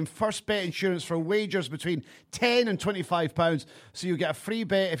to claim first bet insurance for wagers between £10 and £25. So you get a free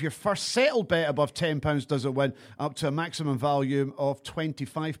bet if your first settled bet above £10 doesn't win, up to a maximum value of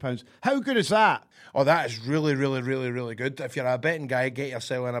 £25. How good is that? Oh, that is really, really, really, really good. If you're a betting guy, get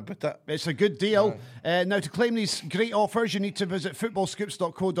yourself in about it. It's a good deal. Now, to claim these great offers, you need to visit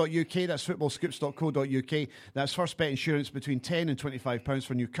footballscoops.co.uk. That's footballscoops.co.uk. That's first bet insurance between £10 and £25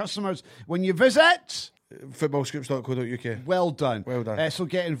 for new customers. When you visit... Footballscoops.co.uk. Well done. Well done. So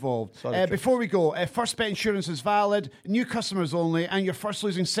get involved. Sorry, before we go, first bet insurance is valid, new customers only, and your first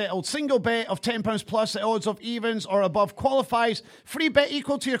losing settled single bet of £10 plus at odds of evens or above qualifies. Free bet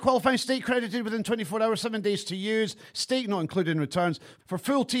equal to your qualifying stake credited within 24 hours, 7 days to use. Stake not included in returns. For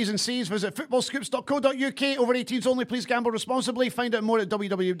full T's and C's, visit footballscoops.co.uk. Over 18s only. Please gamble responsibly. Find out more at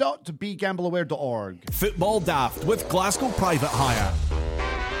www.begambleaware.org. Football Daft with Glasgow Private Hire.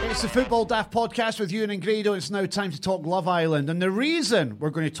 It's the Football Daft podcast with Ewan and Grado. It's now time to talk Love Island. And the reason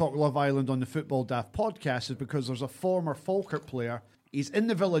we're going to talk Love Island on the Football Daft podcast is because there's a former Falkirk player. He's in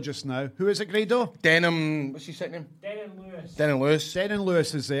the Villa just now. Who is it, Grado? Denham, what's his second name? Denon Lewis. Denham Lewis. Denon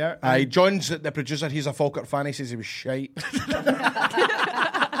Lewis is there. Aye, John's the producer. He's a Falkirk fan. He says he was shite.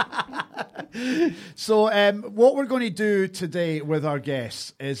 So what we're going to do today with our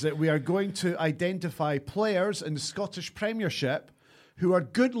guests is that we are going to identify players in the Scottish Premiership who are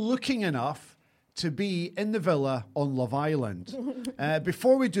good looking enough to be in the Villa on Love Island.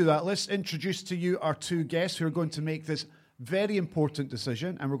 Before we do that, let's introduce to you our two guests who are going to make this very important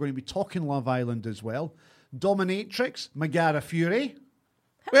decision, and we're going to be talking Love Island as well. Dominatrix, Megara Fury.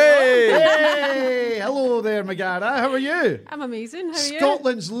 Hey! Hello there, Megara. How are you? I'm amazing. How are you?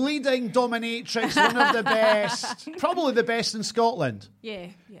 Scotland's leading dominatrix, one of the best. Probably the best in Scotland. Yeah.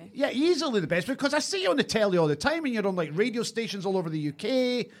 Yeah, easily the best, because I see you on the telly all the time, and you're on like radio stations all over the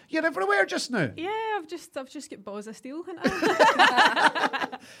UK. You're everywhere just now. Yeah, I've just got balls of steel. Haven't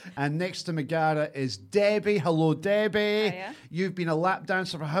I? And next to Megara is Debbie. Hello, Debbie. Hiya. You've been a lap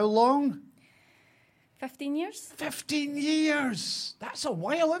dancer for how long? 15 years? 15 years. That's a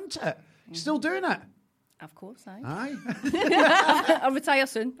while, isn't it? Still doing it? Of course, aye. Aye. I'll retire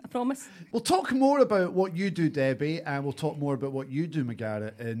soon, I promise. We'll talk more about what you do, Debbie, and we'll talk more about what you do,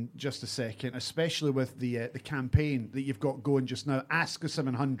 Megara, in just a second, especially with the campaign that you've got going just now, Ask the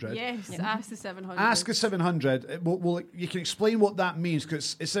 700. Yes, Ask the 700. Ask the 700. You can explain what that means,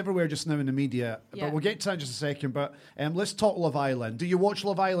 because it's everywhere just now in the media, Yeah. but we'll get to that in just a second. But let's talk Love Island. Do you watch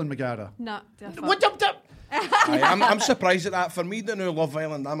Love Island, Megara? Nah, What up? Aye, I'm surprised at that. For me, the new Love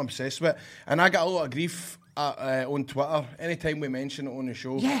Island, I'm obsessed with it. And I get a lot of grief on Twitter anytime we mention it on the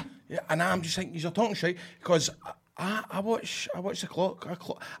show. Yeah. And I'm just thinking, you're talking shit, because I watch the clock.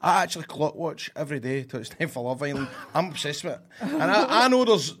 I actually clock watch every day till it's time for Love Island. I'm obsessed with it. And I know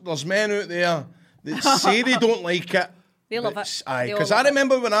there's men out there that say they don't like it. They love it. Aye, They all because I love it.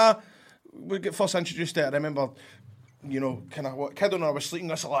 remember when we get first introduced to it, I remember, you know, kind of what kid when I was sleeping,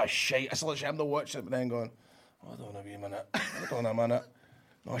 that's a lot of shit. I still I'm to watch it, but then going, hold on a wee minute. Hold on a minute.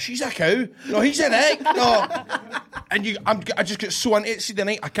 No, she's a cow. No, he's an egg. No. And I just get so into it. See the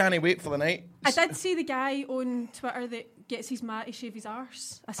night, I can't wait for the night. I did see the guy on Twitter that gets his mat to shave his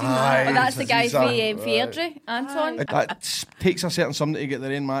arse. I seen Aye. that. Oh, that's the guy He's for a- Airdrie, Anton. That takes a certain somebody to get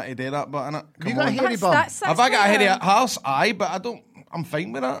their own mat to do that, but innit? You Come got a on. hairy bum. That's Have I got a quite hairy horse? Aye, but I'm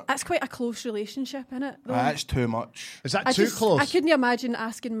fine with that. That's quite a close relationship, isn't it? though? That's too much. Is that too close? I couldn't imagine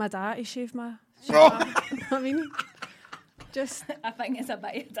asking my dad to shave my. Oh. I mean, just I think it's a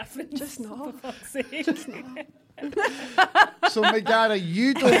bit of a difference. Just not. For fuck's sake. So, Megara,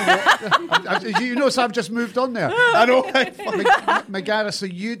 you don't. You know, so I've just moved on there. I know. Megara, so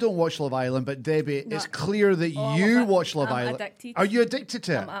you don't watch Love Island, but Debbie, No. it's clear that Oh, I you love it. watch Love I'm Island. addicted. Are you addicted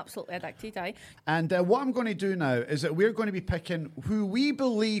to it? I'm absolutely addicted, aye. And what I'm going to do now is that we're going to be picking who we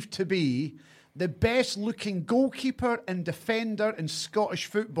believe to be the best looking goalkeeper and defender in Scottish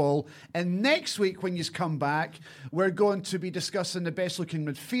football. And next week, when you come back, we're going to be discussing the best looking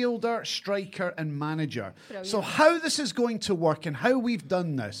midfielder, striker, and manager. Brilliant. So, how this is going to work and how we've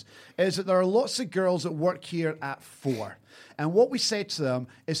done this is that there are lots of girls that work here at 4. And what we said to them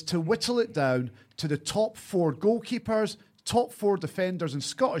is to whittle it down to the top 4 goalkeepers, top 4 defenders in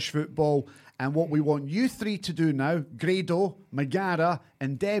Scottish football. And what we want you 3 to do now, Grado, Megara,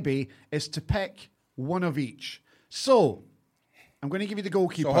 and Debbie, is to pick one of each. So, I'm going to give you the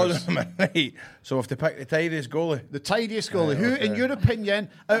goalkeepers. So hold on a minute. So if they pick the tidiest goalie. The tidiest goalie. Right, Who, okay. in your opinion,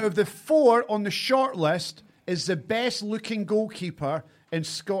 out of the 4 on the short list, is the best looking goalkeeper in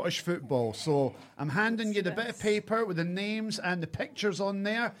Scottish football? So I'm handing you the bit of paper with the names and the pictures on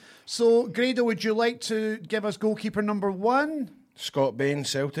there. So, Grado, would you like to give us goalkeeper number 1? Scott Bain,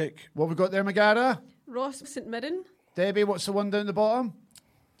 Celtic. What have we got there, Megara? Ross St Mirren. Debbie, what's the one down the bottom?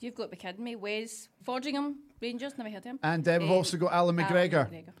 You've got to be kidding me. Wes Fodringham, Rangers, never heard of him. And we've also got Alan McGregor.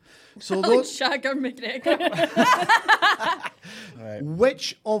 So Alan those, Shagger McGregor.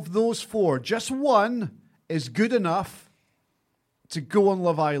 which of those 4, just one, is good enough to go on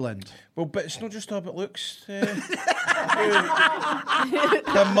Love Island? Well, but it's not just about looks. Come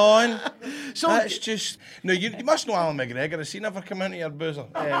on. So that's just... No, you must know Alan McGregor. Has he never come into your boozer?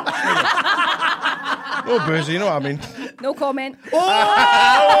 No boozer, you know what I mean. No comment.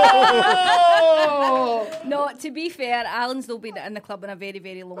 No, to be fair, Alan's not been in the club in a very,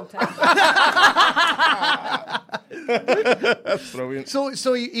 very long time. That's brilliant.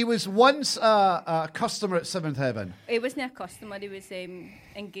 So he was once a customer at Seventh Heaven. He wasn't a customer, he was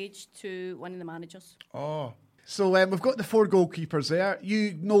engaged to one of the managers. Oh. So we've got the 4 goalkeepers there.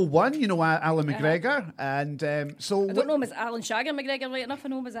 You know one, you know Alan McGregor, and so I don't know him as Alan Shagger McGregor right enough, I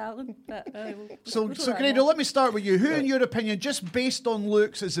know him as Alan. But, So Grado, let me start with you. Who, in your opinion, just based on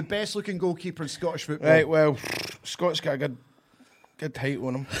looks, is the best looking goalkeeper in Scottish football? Right, well, Scott's got a good height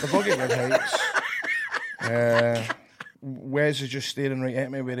on him. They've all got good heights. Wes is just staring right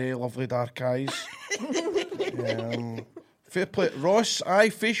at me with lovely dark eyes. Fair play. Ross,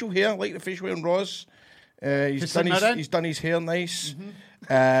 facial hair, like the facial hair on Ross. He's done his hair nice.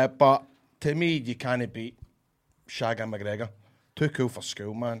 But to me, you can't beat Shagger McGregor. Too cool for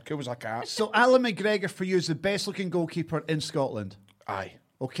school, man. Cool as a cat. So Alan McGregor for you is the best looking goalkeeper in Scotland? Aye.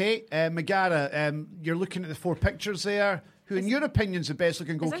 Okay, Megara, you're looking at the 4 pictures there. Who, in your opinion, is the best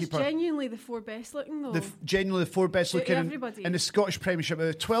looking goalkeeper? Is this genuinely the 4 best looking though? Genuinely the 4 best looking in the Scottish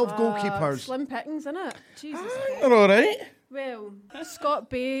Premiership. 12 goalkeepers. Slim pickings, isn't it? Jesus. They're all right. Well, Scott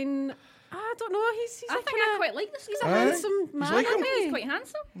Bain, I don't know. I think I quite like this. He's a handsome man. I think he's quite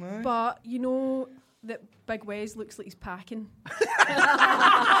handsome. But you know that Big Wes looks like he's packing.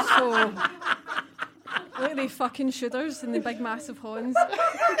 So look at the fucking shooters and the big massive horns.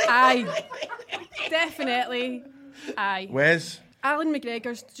 Aye, definitely. Aye. Wes. Alan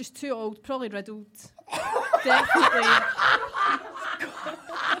McGregor's just too old, probably riddled. Definitely.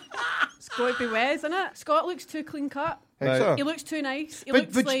 It's got to be Wes, isn't it? Scott looks too clean cut. Right. He looks too nice. He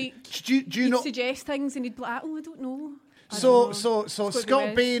But looks like do you he'd know? suggest things and he'd be like, oh, I don't know. So It's gotta be Scott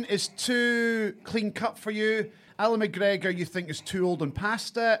Wes. Bain is too clean cut for you. Alan McGregor, you think is too old and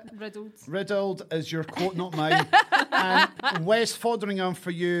past it. Riddled is your quote, not mine. And Wes Fodringham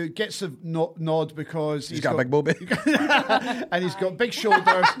for you gets a nod because he's got a big bobby. And he's got big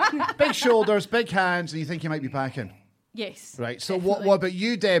shoulders, big hands, and you think he might be packing. Yes. Right. So definitely. what about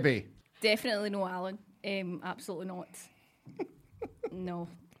you, Debbie? Definitely no Alan. Absolutely not. No.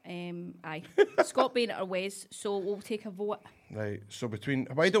 Aye. Scott Bain or Wes, so we'll take a vote. Right, so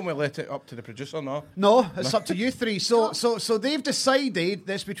why don't we let it up to the producer now? No, it's up to you 3. So they've decided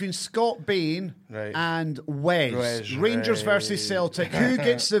this between Scott Bain and Wes. Rangers versus Celtic. Who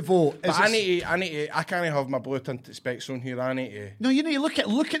gets the vote? I can't have my blue tinted specs on here. I need to. No, you need to look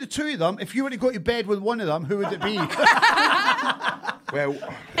at the 2 of them. If you were to go to bed with one of them, who would it be? Well,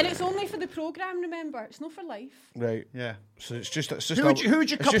 and it's only for the programme, remember? It's not for life. Right. Yeah. So it's just who would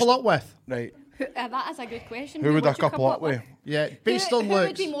you couple up with? Right. That is a good question. Who would I couple up with? Yeah, based on who looks.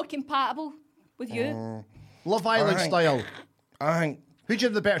 would be more compatible with you? Love Island style. I think. Who'd you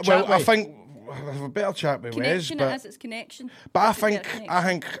have the better chat with? I think I have a better chat with Wes, Connection, but it is, it's connection. But I It's a better think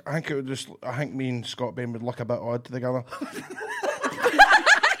connection. it would just. I think me and Scott Bain would look a bit odd together.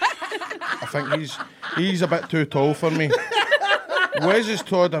 I think he's a bit too tall for me. Wes is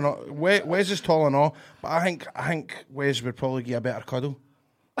tall and all, but I think Wes would probably get a better cuddle.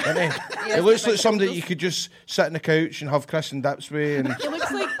 Doesn't he? It looks like somebody that you could just sit on the couch and have Chris and Dips with. And It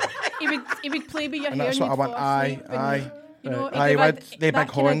looks like he would play with your And hair that's and what I you'd want. fall asleep and, Aye. You know, Aye, he'd have with they that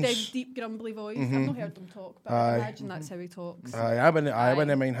big kind of horns. deep grumbly voice. I've not heard him talk, but Aye. I imagine that's how he talks. I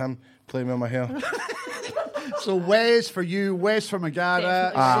wouldn't mind him playing with my hair. So Wes for you, Wes for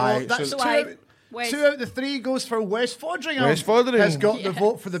Megara. Aye, So that's so- two out of the 3 goes for Wes Fodringham. Wes Fodringham. Has got the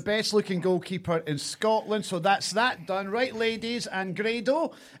vote for the best looking goalkeeper in Scotland. So that's that done. Right, ladies and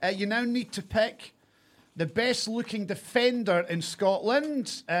Grado, you now need to pick the best looking defender in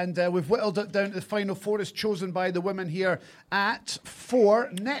Scotland. And we've whittled it down to the final 4 as chosen by the women here at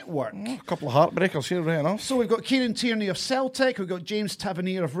 4 Network. A couple of heartbreakers here, right enough. So we've got Kieran Tierney of Celtic, we've got James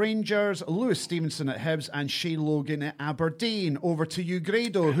Tavernier of Rangers, Lewis Stevenson at Hibs, and Shay Logan at Aberdeen. Over to you,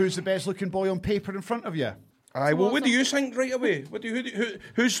 Grado. Who's the best looking boy on paper in front of you? Aye, well, what do you think right away?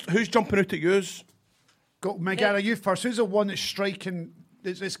 Who's jumping out at yours? Go, Megara, you first. Who's the one that's striking,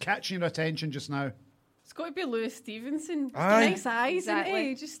 is catching your attention just now? It's got to be Lewis Stevenson. He's got Aye. nice eyes, Exactly. isn't he?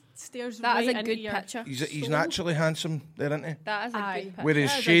 He just stares That right is a into good your picture. He's soul. naturally handsome there, isn't he? That is a Aye. good picture. Whereas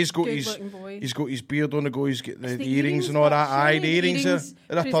That is a Shea's got good-looking boy. he's got his beard on the go, he's got It's the earrings and all but that. Aye, surely the earrings are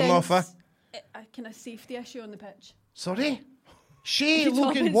a turn off. presents a kind of safety issue on the pitch. Sorry? Shay, You're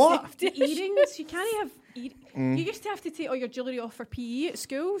looking talking what? safety. The earrings, you can't have. You used to have to take all your jewellery off for PE at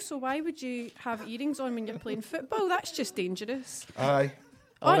school, so why would you have earrings on when you're playing football? That's just dangerous. Aye.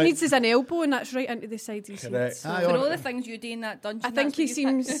 All it needs is an elbow, and that's right into the side of the Correct. seats. Aye, For on- all the things you do in that dungeon, I think he that's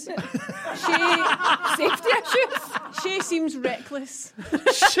what you seems. pick. Safety issues. Shay seems reckless.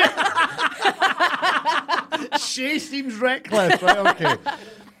 Shay seems reckless. Right,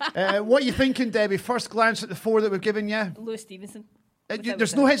 okay. What are you thinking, Debbie? First glance at the 4 that we've given you? Lewis Stevenson.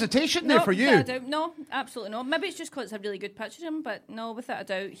 There's no hesitation there for you. without a doubt. No, absolutely not. Maybe it's just because it's a really good picture of him, but no, without a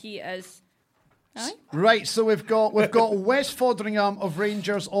doubt, he is. Aye. Right, so we've got Wes Foderingham of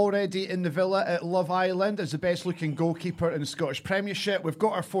Rangers already in the villa at Love Island as the best looking goalkeeper in the Scottish Premiership. We've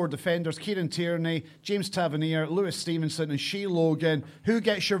got our 4 defenders, Kieran Tierney, James Tavernier, Lewis Stevenson and Shea Logan. Who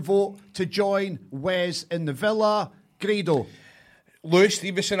gets your vote to join Wes in the villa? Grado. Lewis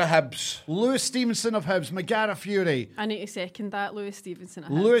Stevenson of Hibs. Lewis Stevenson of Hibs. Megara Fury. I need to second that, Lewis Stevenson.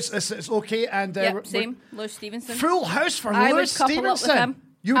 Lewis, it's okay. And Yep, same. Lewis Stevenson. full house for I would Lewis couple up with Stevenson. him.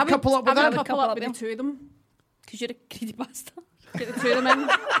 You would couple up with I him? would couple Couple up up with the him. 2 of them. Because you're a greedy bastard. Get the 2 of them in.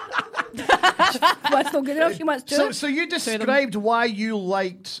 That's not good enough. She wants to. So you described why you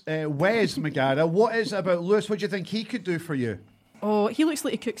liked Wes, Megara. What is it about Lewis? What do you think he could do for you? Oh, he looks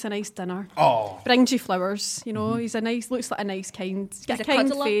like he cooks a nice dinner. Oh. Brings you flowers, you know. He's looks like a nice, kind. He's got He's a a kind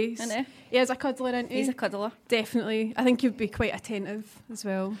cuddler, face. isn't he? He is a cuddler, isn't he? He's a cuddler. Definitely. I think he'd be quite attentive as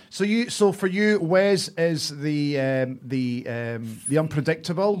well. So for you, Wes is the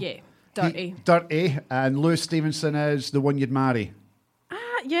unpredictable. Yeah, dirty. Dirty, and Lewis Stevenson is the one you'd marry.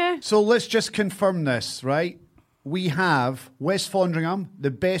 Yeah. So let's just confirm this, right? We have Wes Foderingham, the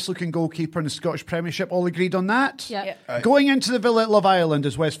best looking goalkeeper in the Scottish Premiership. All agreed on that? Yeah. Going into the villa at Love Island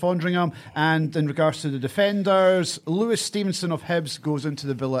is Wes Foderingham, and in regards to the defenders, Lewis Stevenson of Hibs goes into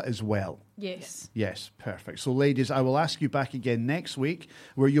the villa as well. Yes. Yes, perfect. So, ladies, I will ask you back again next week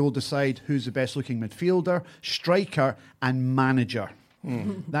where you'll decide who's the best looking midfielder, striker, and manager.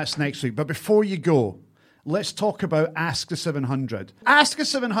 That's next week. But before you go, let's talk about Ask the 700. Ask the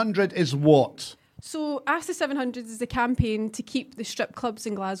 700 is what? So, Ask the 700 is the campaign to keep the strip clubs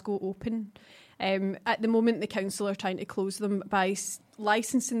in Glasgow open. At the moment, the council are trying to close them by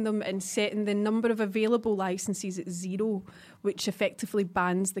licensing them and setting the number of available licences at 0, which effectively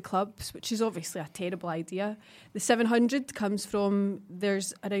bans the clubs, which is obviously a terrible idea. The 700 comes from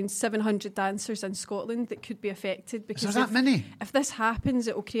there's around 700 dancers in Scotland that could be affected. Because Is there that many? If this happens,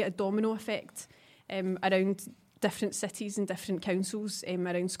 it will create a domino effect around different cities and different councils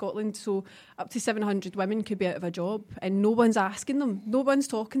around Scotland. So up to 700 women could be out of a job, and no one's asking them. No one's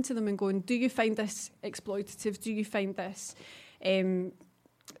talking to them and going, do you find this exploitative? Do you find this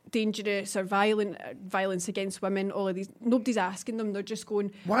dangerous or violence against women? All of these. Nobody's asking them. They're just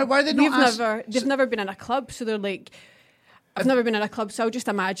going, Why are they not They've never been in a club, so they're like, I've never been in a club, so I'll just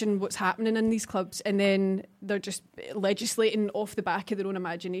imagine what's happening in these clubs, and then they're just legislating off the back of their own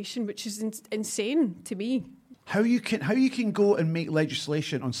imagination, which is insane to me. How you can go and make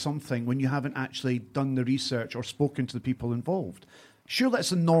legislation on something when you haven't actually done the research or spoken to the people involved? Sure,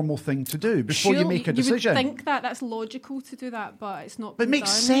 that's a normal thing to do before you make a decision. You would think that's logical to do that, but it's not. But it been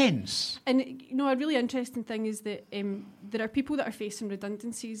makes done. sense. And a really interesting thing is that there are people that are facing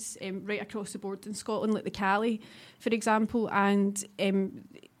redundancies right across the board in Scotland, like the Cali, for example, and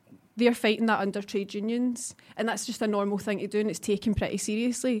they're fighting that under trade unions, and that's just a normal thing to do, and it's taken pretty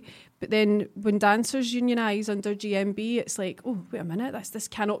seriously. But then when dancers unionise under GMB, it's like, oh, wait a minute, this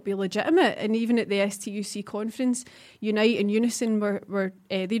cannot be legitimate. And even at the STUC conference, Unite and Unison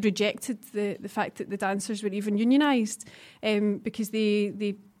they rejected the fact that the dancers were even unionised because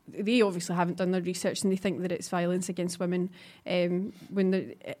they obviously haven't done their research and they think that it's violence against women.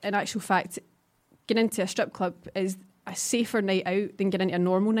 When in actual fact, getting into a strip club is a safer night out than getting into a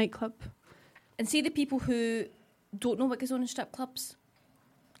normal nightclub. And see the people who don't know what goes on in strip clubs,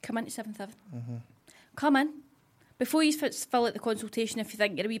 come into 7th Ave. Mm-hmm. Come in. Before you fill out the consultation, if you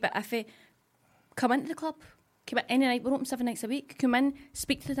think you're a wee bit iffy, come into the club. Come in any night. We're open 7 nights a week. Come in,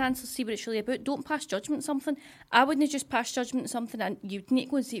 speak to the dancers, see what it's really about. Don't pass judgment on something. I wouldn't just pass judgment on something, and you need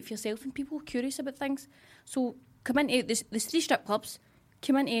to go and see it for yourself, and people are curious about things. So come into, there's 3 strip clubs,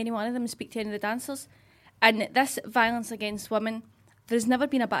 come into any one of them and speak to any of the dancers. And this violence against women, there's never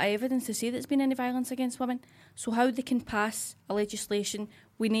been a bit of evidence to say there's been any violence against women. So how they can pass a legislation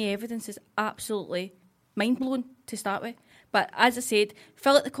with no evidence is absolutely mind-blowing to start with. But as I said,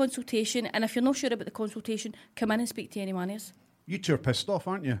 fill out the consultation, and if you're not sure about the consultation, come in and speak to any manners. You two are pissed off,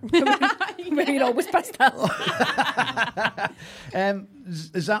 aren't you? We're always pissed off.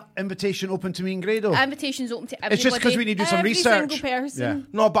 Is that invitation open to me and Grado? Invitation's open to everybody. It's just because we need to do some Every research. single person. Yeah.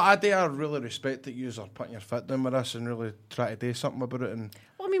 No, but I do really respect that you are putting your foot down with us and really try to do something about it. And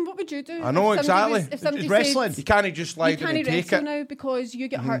Well, I mean, what would you do? I know, if somebody exactly. if somebody It's wrestling. said, you can't just lie you down and can't take wrestle it. now because you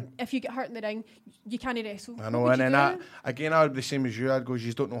get hurt. If you get hurt in the ring, you can't wrestle. I know, What would and you then do? I would be the same as you. I'd go,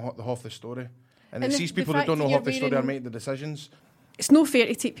 you don't know half the story. And it's the- these the people that fact don't know that half the you're story are wearing- making the decisions. It's not fair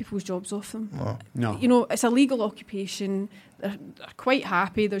to take people's jobs off them. No. You know, it's a legal occupation. They're quite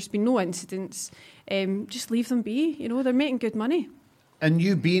happy. There's been no incidents. Just leave them be. You know, they're making good money. And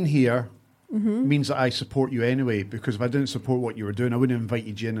you being here means that I support you anyway, because if I didn't support what you were doing, I wouldn't have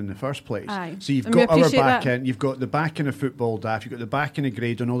invited you in the first place. Aye. So you've And we got our appreciate that. backing, you've got the backing of Football Daft, you've got the backing of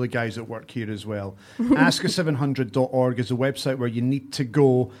Grade and all the guys that work here as well. Ask700.org is a website where you need to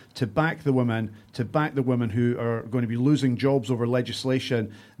go to back the women who are going to be losing jobs over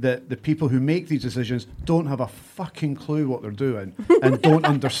legislation that the people who make these decisions don't have a fucking clue what they're doing and don't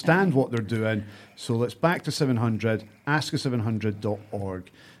understand what they're doing. So let's back to 700,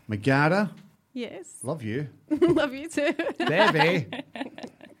 ask700.org. Megara, Yes. love you. Love you too. Debbie, do you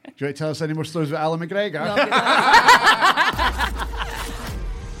want to tell us any more stories about Alan McGregor?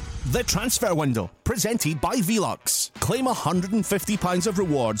 The transfer window, presented by Velux. Claim £150 of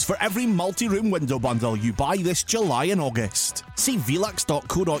rewards for every multi-room window bundle you buy this July and August. See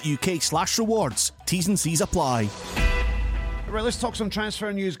velux.co.uk/rewards. T's and C's apply. Right, let's talk some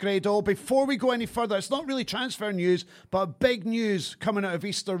transfer news, Grado. Before we go any further, it's not really transfer news, but big news coming out of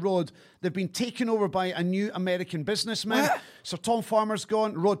Easter Road. They've been taken over by a new American businessman. Sir Tom Farmer's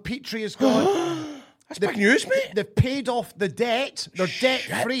gone. Rod Petrie is gone. That's big news, mate. They've paid off the debt. They're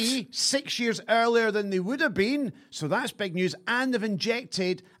debt-free 6 years earlier than they would have been. So that's big news. And they've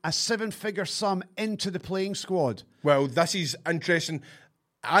injected a 7-figure sum into the playing squad. Well, this is interesting.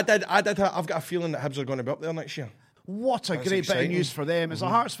 I've got a feeling that Hibs are going to be up there next year. What a That's great bit of exciting. news for them. As a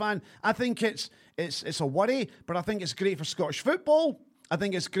Hearts fan, I think it's a worry, but I think it's great for Scottish football. I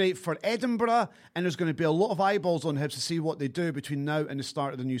think it's great for Edinburgh, and there's going to be a lot of eyeballs on Hibs to see what they do between now and the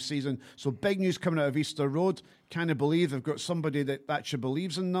start of the new season. So big news coming out of Easter Road. Can't believe they've got somebody that actually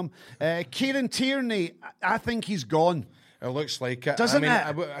believes in them. Kieran Tierney, I think he's gone. It looks like it. Doesn't it?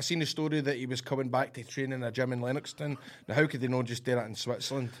 I seen the story that he was coming back to train in a gym in Lennoxton. Now, how could they not just do that in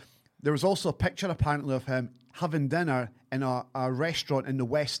Switzerland? There was also a picture apparently of him having dinner in a restaurant in the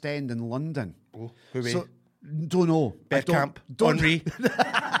West End in London. Oh, who we? So, don't know. Bergkamp, Henry.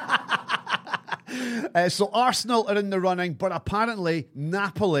 So Arsenal are in the running, but apparently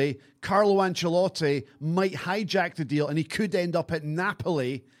Napoli, Carlo Ancelotti might hijack the deal and he could end up at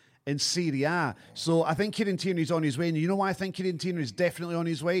Napoli in Serie A. So I think Kieran Tierney's on his way. And you know why I think Kieran Tierney is definitely on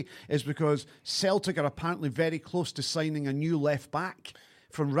his way? Is because Celtic are apparently very close to signing a new left back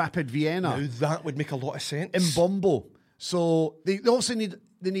from Rapid Vienna. Now, that would make a lot of sense. Mbombo. So they also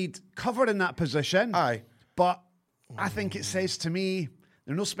need cover in that position. Aye. But I think it says to me,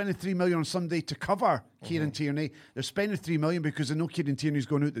 they're not spending $3 million on somebody to cover Kieran Tierney. They're spending $3 million because they know Kieran Tierney's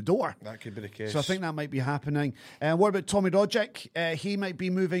going out the door. That could be the case. So I think that might be happening. And what about Tommy Rogic? He might be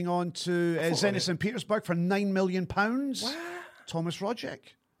moving on to Zenit St. Petersburg for £9 million. What? Thomas Rogic.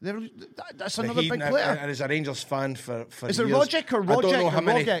 That's another big player. And as a Rangers fan for Is years, it Rogic or I don't know Rogic how or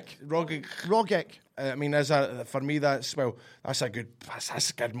many. Rogic? Rogic. I mean, for me, that's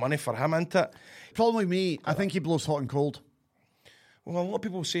good money for him, isn't it? Problem with me, I think he blows hot and cold. Well, a lot of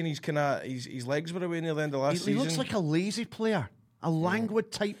people saying his legs were away near the end of last He season. looks like a lazy player, a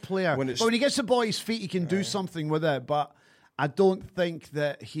languid type player. When But it's- when he gets the ball at his feet, he can do something with it. But I don't think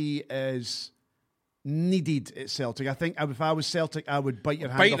that he is needed at Celtic. I think if I was Celtic, I would bite your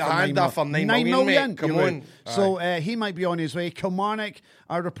hand Bite off the for hand off for $9 $9 million, mate. Come you would. on. So he might be on his way. Kilmarnock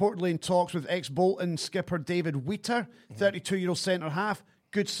are reportedly in talks with ex-Bolton skipper David Wheater, 32-year-old centre-half.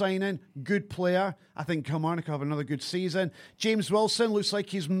 Good signing, good player. I think Kilmarnock will have another good season. James Wilson looks like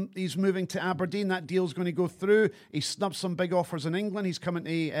he's moving to Aberdeen. That deal's going to go through. He snubbed some big offers in England. He's coming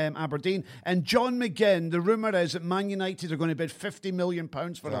to Aberdeen. And John McGinn, the rumour is that Man United are going to bid £50 million for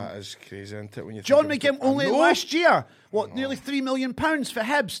him. That is crazy, isn't it? When you John think McGinn of it? only I know. last year, nearly £3 million for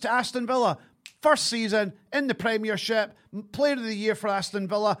Hibs to Aston Villa. First season in the Premiership, Player of the Year for Aston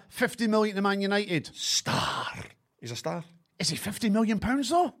Villa, £50 million to Man United. Star. He's a star. Is he £50 million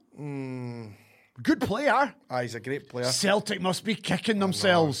though? Good player. He's a great player. Celtic must be kicking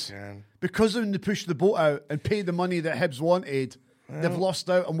themselves man. because when they pushed the boat out and paid the money that Hibs wanted. They've lost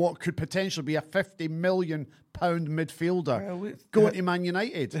out on what could potentially be a £50 million midfielder going to Man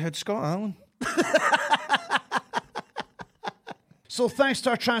United. They had Scott Allen. So thanks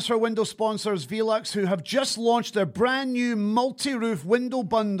to our transfer window sponsors, Velux, who have just launched their brand new multi-roof window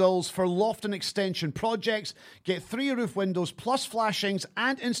bundles for loft and extension projects. Get 3 roof windows plus flashings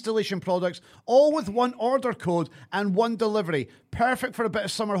and installation products, all with one order code and one delivery. Perfect for a bit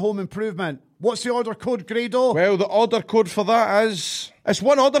of summer home improvement. What's the order code, Grado? Well, the order code for that is... It's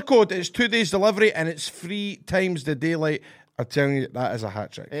one order code, it's 2 days delivery, and it's 3 times the daylight. I'm telling you, that is a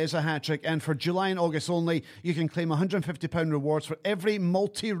hat trick. It is a hat trick. And for July and August only, you can claim £150 rewards for every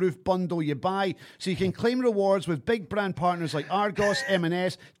multi-roof bundle you buy. So you can claim rewards with big brand partners like Argos,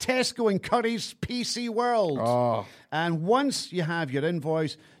 M&S, Tesco and Currys, PC World. Oh. And once you have your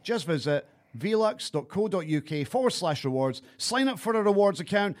invoice, just visit velux.co.uk/rewards, sign up for a rewards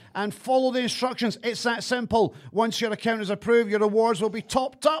account and follow the instructions. It's that simple. Once your account is approved, your rewards will be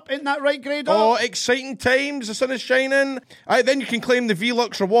topped up. Isn't that right, Grado? Oh, exciting times. The sun is shining. Then you can claim the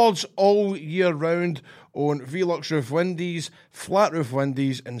Velux rewards all year round on Velux roof windies, flat roof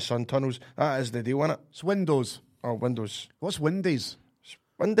windies and sun tunnels. That is the deal, isn't it? It's windows. Oh, windows. What's windies?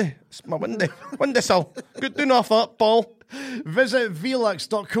 Windy. It's my windy. Windowsill. Good enough that, Paul. Visit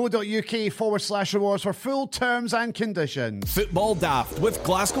velux.co.uk/rewards for full terms and conditions. Football Daft with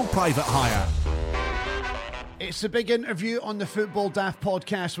Glasgow Private Hire. It's the big interview on the Football Daft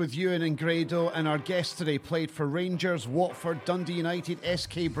podcast with Ewan and Grado, and our guests today played for Rangers, Watford, Dundee United,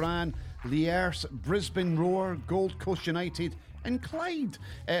 SK Brann, Lierse, Brisbane Roar, Gold Coast United and Clyde.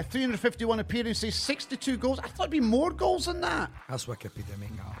 351 appearances, 62 goals. I thought it'd be more goals than that. That's Wikipedia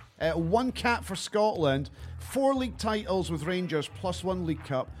making it up. 1 cap for Scotland, 4 league titles with Rangers plus 1 League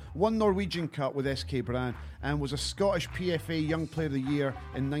Cup, 1 Norwegian Cup with SK Brann, and was a Scottish PFA Young Player of the Year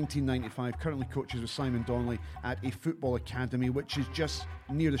in 1995. Currently coaches with Simon Donnelly at a football academy, which is just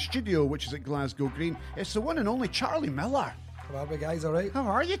near the studio, which is at Glasgow Green. It's the one and only Charlie Miller. How are we, guys? All right? How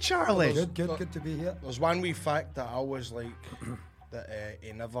are you, Charlie? Good to be here. There's one wee fact that I always like, that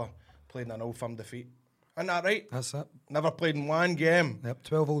he never played in an Old Firm defeat. Isn't that right? That's it. Never played in one game. Yep,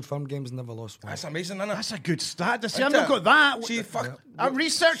 12 Old Firm games, never lost one. That's amazing, isn't it? That's a good stat. See, I've not got that. See, fuck. A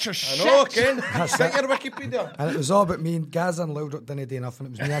researcher shit. I know, Ken. Get your Wikipedia. And it was all about me and Gaza and Loudrock didn't do enough, and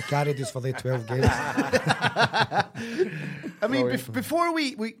it was me I carried us for the 12 games. I mean, before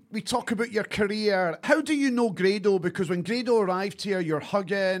we talk about your career, how do you know Grado? Because when Grado arrived here, you're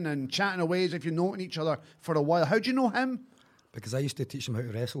hugging and chatting away as if you've known each other for a while. How do you know him? Because I used to teach him how to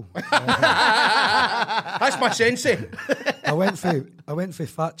wrestle. That's my sensei. I went for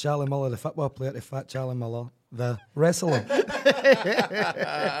Fat Charlie Miller, the football player, to Fat Charlie Miller, the wrestler. To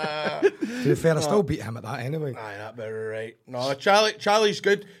be fair, I still beat him at that anyway. Aye, that'd be right. No, Charlie's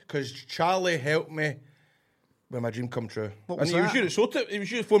good because Charlie helped me when my dream come true. What was that? He was here to sort it. He was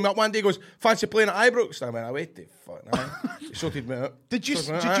here to phone me up one day. He goes, "Fancy playing at Ibrox?" And I went, "I wait, fuck nah." He sorted me out. Did you make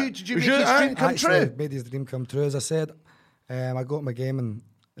his dream come Actually, true? made his dream come true. As I said, I got my game and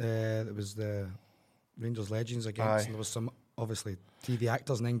it was the Rangers Legends against, and there was some obviously TV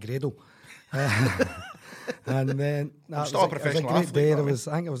actors and then Grado. And then it was a great day. There was,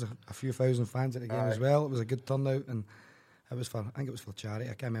 I think, it was a few thousand fans at the game as well. It was a good turnout, and it was for, I think it was for charity.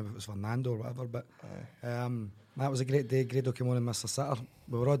 I can't remember if it was for Nando or whatever, but that was a great day. Grado came on and missed a sitter.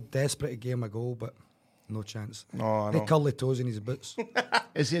 We were all desperate to give him a goal, but no chance. No, I They know. curly toes in his boots.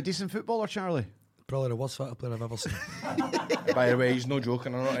 Is he a decent footballer, Charlie? Probably the worst football player I've ever seen. By the way, he's no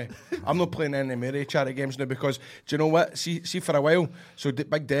joking, I'm not playing any Mary charity games now because, do you know what? See for a while, so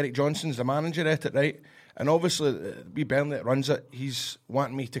Big Derek Johnson's the manager at it, right? And obviously, wee Burnley that runs it, he's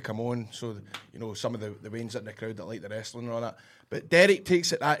wanting me to come on, so, you know, some of the Waynes in the crowd that like the wrestling and all that. But Derek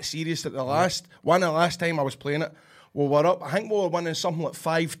takes it that serious that the last time I was playing it, we were up, I think we were winning something like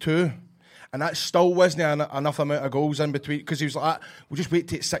 5-2. And that still wasn't enough amount of goals in between because he was like, we'll just wait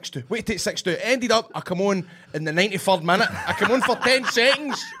till it's 6-2. Wait till it's 6-2. Ended up, I come on in the 93rd minute. I come on for 10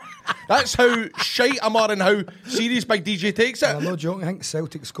 seconds. That's how shite I'm on and how serious Big DJ takes it. And I'm not joking. I think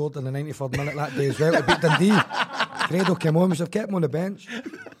Celtic scored in the 93rd minute that day as well to beat Dundee. Grado came on. We should have kept him on the bench.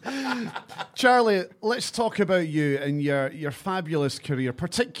 Charlie, let's talk about you and your fabulous career,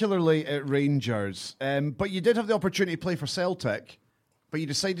 particularly at Rangers. But you did have the opportunity to play for Celtic. But you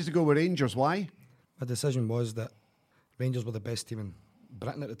decided to go with Rangers. Why? My decision was that Rangers were the best team in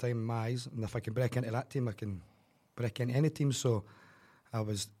Britain at the time in my eyes, and if I can break into that team, I can break into any team. So I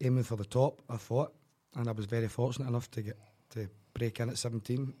was aiming for the top, I thought, and I was very fortunate enough to break in at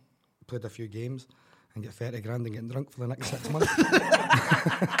 17, played a few games, and get 30 grand and get drunk for the next 6 months.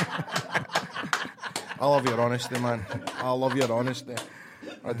 I love your honesty, man. I love your honesty.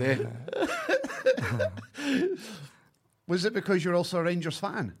 I do. Was it because you're also a Rangers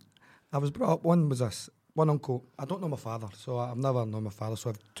fan? I was brought up, one uncle, I don't know my father, so I've never known my father, so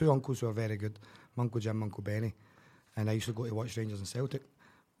I have 2 uncles who are very good, my Uncle Jim, my Uncle Benny. and I used to go to watch Rangers and Celtic.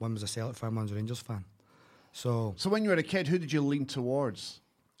 One was a Celtic fan, one was a Rangers fan. So when you were a kid, who did you lean towards?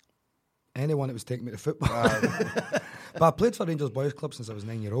 Anyone that was taking me to football. But I played for Rangers Boys Club since I was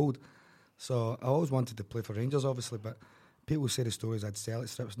 9-year-old. So I always wanted to play for Rangers, obviously, but people say the stories I had Celtic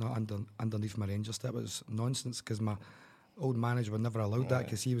strips not underneath my Rangers strip. It was nonsense because my old manager would never allowed that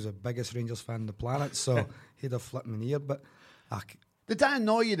because he was the biggest Rangers fan on the planet, so he'd have flipped me in the ear. But did that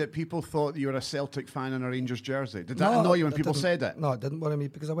annoy you that people thought you were a Celtic fan in a Rangers jersey? Did that annoy you when people said it? No, it didn't worry me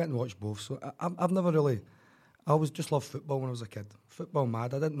because I went and watched both. So I've never really... I always just loved football when I was a kid. Football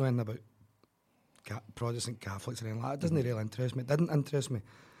mad. I didn't know anything about Protestant Catholics or anything like that. It doesn't really interest me. It didn't interest me.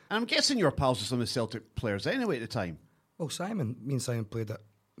 And I'm guessing you were pals with some of the Celtic players anyway at the time. Well, me and Simon played at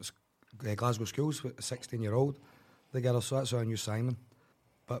Glasgow Schools with a 16-year-old together, so that's how I knew Simon.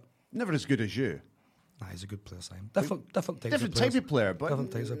 But never as good as you. Nah, he's a good player, Simon. Different type of player, but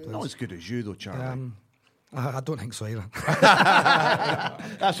different types of players. Not as good as you, though, Charlie. I don't think so either.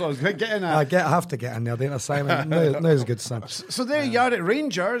 That's what I was getting at. I have to get in there, don't I, Simon? No, he's a good son. So there you are at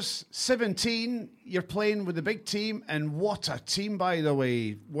Rangers, 17. You're playing with the big team, and what a team, by the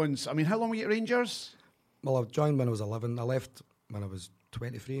way. How long were you at Rangers? Well, I joined when I was 11. I left when I was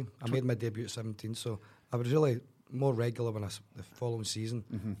 23. I made my debut at 17, so I was really more regular the following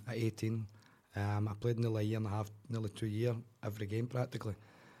season at 18. I played nearly a year and a half, nearly 2 years, every game practically,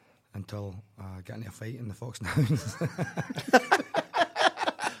 until I got into a fight in the Fox and Hounds.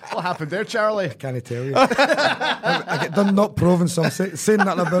 What happened there, Charlie? I can't tell you. I get done not proving, so I'm saying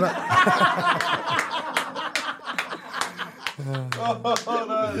nothing about it.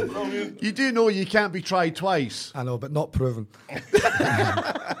 You do know you can't be tried twice. I know, but not proven. To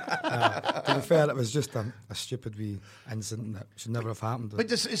be fair, it was just a stupid wee incident that should never have happened. But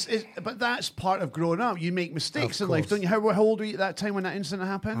but that's part of growing up. You make mistakes in life, don't you? How old were you at that time when that incident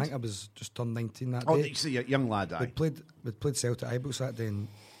happened? I think I was just turned 19 that day. Oh, you see, a young lad. We played Celtic Ibrox that day, and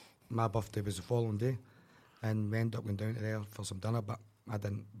my birthday was the following day, and we ended up going down to there for some dinner, but I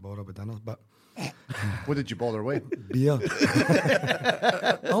didn't bother with dinner. But what did you bother with? Beer.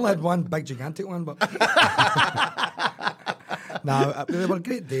 I only had one big gigantic one, but no, they were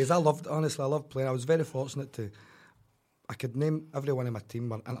great days. I loved playing. I was very fortunate I could name every one of my team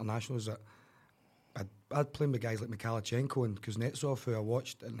were internationals that I'd played with guys like Mikhailchenko and Kuznetsov, who I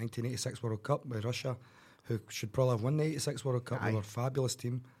watched at 1986 World Cup with Russia, who should probably have won the 86 World Cup. They were a fabulous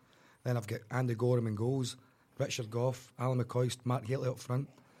team. Then I've got Andy Gorham in goals, Richard Gough, Alan McCoist, Mark Haley up front,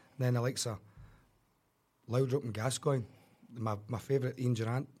 then Alexa Laudrup and Gascoigne. My favourite, Ian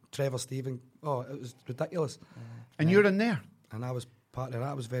Durrant, Trevor Stephen. Oh, it was ridiculous. And you're in there? And I was part of that.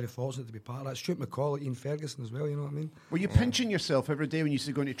 I was very fortunate to be part of that. Stuart McCall, Ian Ferguson as well, you know what I mean? Were you pinching yourself every day when you used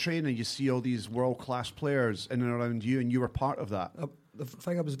to go into training and you see all these world-class players in and around you, and you were part of that? The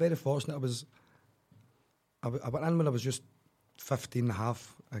thing, I was very fortunate. I went in when I was just 15 and a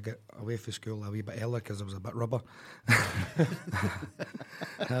half. I got away from school a wee bit earlier because I was a bit rubber.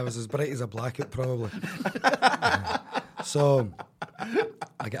 I was as bright as a blackout, probably. So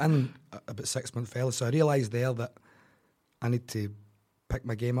I got in about 6 months early. So I realised there that I need to pick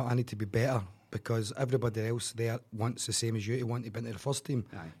my game up. I need to be better because everybody else there wants the same as you to want to be into the first team.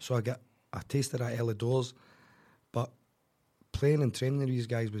 Aye. So I got a taste of that early doors. But playing and training with these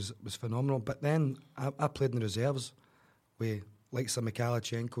guys was phenomenal. But then I played in the reserves with like some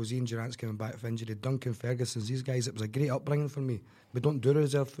Mikhailchenko's, Ian Durrant's coming back from injury, Duncan Ferguson's, these guys. It was a great upbringing for me. We don't do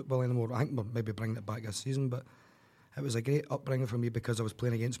reserve football anymore. I think we're maybe bringing it back this season, but it was a great upbringing for me because I was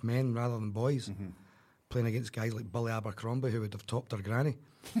playing against men rather than boys. Mm-hmm. Playing against guys like Billy Abercrombie, who would have topped her granny.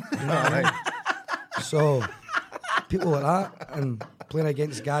 You know what I mean? So people like that, and playing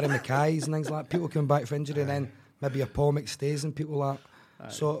against Gary Mackay's and things like that, people coming back from injury, and then maybe a Paul McStays and people like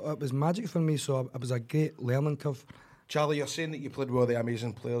that. So it was magic for me, so it was a great learning curve. Charlie, you're saying that you played with all the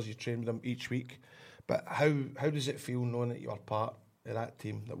amazing players, you trained with them each week, but how does it feel knowing that you're part of that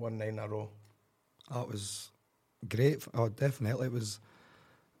team that won 9 in a row? Oh, it was great. Oh, definitely. It was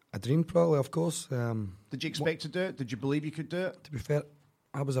a dream, probably, of course. Did you expect to do it? Did you believe you could do it? To be fair,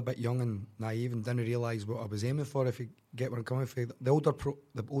 I was a bit young and naive and didn't realise what I was aiming for, if you get where I'm coming from. The older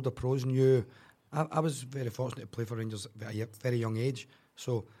pros knew. I was very fortunate to play for Rangers at a very young age,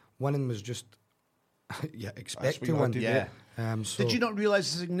 so winning was just... expect to win. Yeah. So did you not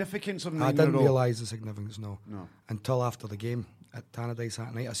realise the significance of 9 in a row? I didn't realise the significance, no. Until after the game at Tannadice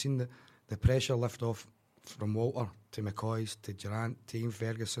that night. I seen the pressure lift off from Walter to McCoy's to Durrant to Ian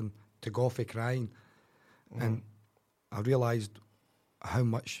Ferguson to Goffey crying. And I realised how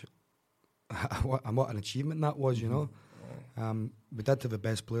much, what an achievement that was, you know. We did have the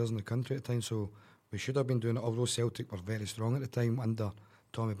best players in the country at the time, so we should have been doing it, although Celtic were very strong at the time under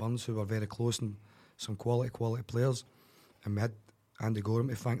Tommy Burns, who were very close and some quality players, and we had Andy Gorham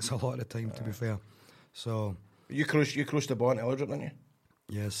to thanks a lot of the time, to be fair. So You crossed the bar into Eldrick, didn't you?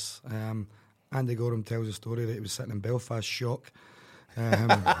 yes, Andy Gorham tells a story that he was sitting in Belfast, shock.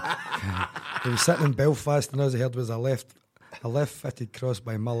 He was sitting in Belfast, and all he heard was a left footed cross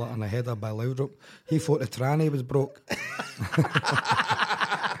by Muller and a header by Laudrup. He thought the tranny was broke.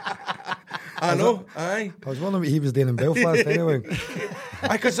 I know, aye. I was wondering what he was doing in Belfast anyway.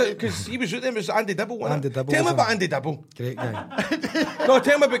 Because he was with them, it was Andy Dibble, wasn't it? Dibble Tell me was about a Andy Dibble. Great guy. No,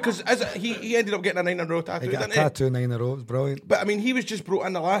 tell me, because he ended up getting a 9-in-a-row tattoo, He got a didn't he? tattoo 9 in a row. It was brilliant. But I mean, he was just brought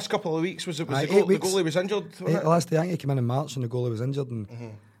in the last couple of weeks. Was it Aye, the 8 weeks. goalie was injured? wasn't it? Last day, I think he came in March and the goalie was injured, and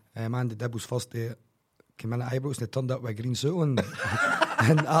Andy Dibble's first day came in at Ibrox and he turned up with a green suit on.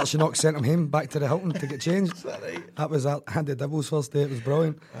 And Archie Knox sent him home back to the Hilton to get changed. That was Andy Dibble's first day. It was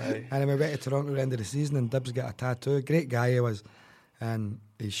brilliant. Aye. And then we went to Toronto at the end of the season, and Dibbs got a tattoo. Great guy he was. And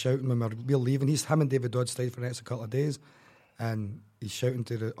he's shouting when we're leaving. Him and David Dodd stayed for the next couple of days. And he's shouting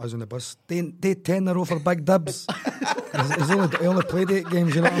to us on the bus, "Day 10 in a row for Big Dibbs." He only played 8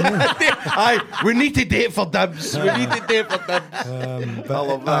 games, you know what I mean? Aye, we need to date for Dibbs. We need to date for Dibbs. But I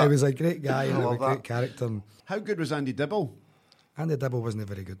love that. He was a great guy and a great character. And How good was Andy Dibble? Andy Dibble wasn't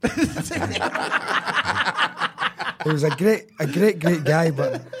very good. He was a great guy,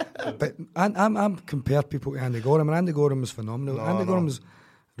 but I'm compared people to Andy Gorham, and Andy Gorham was phenomenal. Andy Gorham was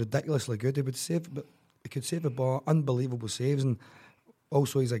ridiculously good. He could save the ball, unbelievable saves, and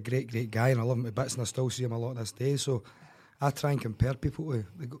also he's a great guy, and I love him to bits, and I still see him a lot this day. So I try and compare people to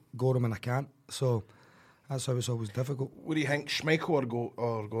Gorham, and I can't. So that's how it's always difficult. What do you think, Schmeichel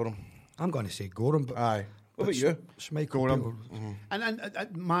or Gorham? I'm going to say Gorham, but Aye. What about you? Schmeichel. Gorham. people-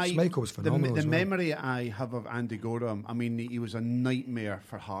 And my Schmeichel was phenomenal The as well. memory I have of Andy Gorham, I mean, he was a nightmare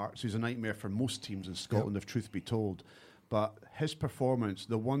for Hearts. He was a nightmare for most teams in Scotland, if truth be told. But his performance,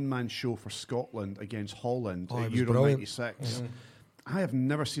 the one-man show for Scotland against Holland Oh, at it was Euro brilliant. '96, I have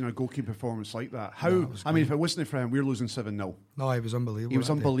never seen a goalkeeping performance like that. I mean, if it wasn't for him, we're losing 7-0. No, he was unbelievable. He was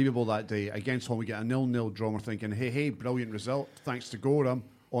that day. unbelievable that day against Holland. We get a 0-0 draw. We're thinking, hey, brilliant result. Thanks to Gorham.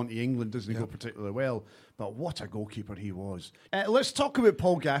 On to England doesn't go particularly well. But what a goalkeeper he was. Let's talk about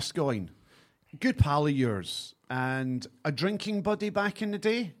Paul Gascoigne. Good pal of yours. And a drinking buddy back in the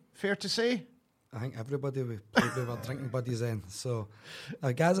day, fair to say? I think everybody we played with were drinking buddies then. So,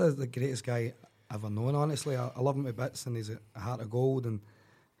 Gaza's the greatest guy ever known, honestly. I love him to bits, and he's a heart of gold. And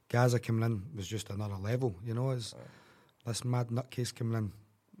Gaza coming in was just another level, you know. This mad nutcase coming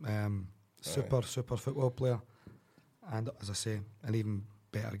in, super football player. And as I say, an even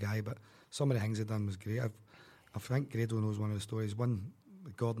better guy. But some of the things he done was great. I think Grado knows one of the stories. One,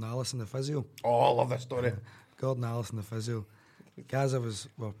 Gordon Allison, the physio. Oh, I love that story. Gordon Allison, the physio. Gaza we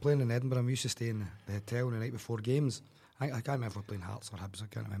were playing in Edinburgh. We used to stay in the hotel the night before games. I can't remember if we were playing Hearts or Hibs, I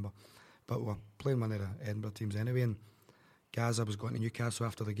can't remember. But we were playing one of the Edinburgh teams anyway, and Gaza was going to Newcastle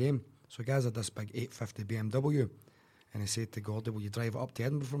after the game. So Gaza had this big 850 BMW, and he said to Gordy, "Will you drive it up to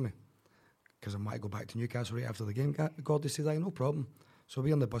Edinburgh for me? Because I might go back to Newcastle right after the game." Gordy said, "Aye, no problem." So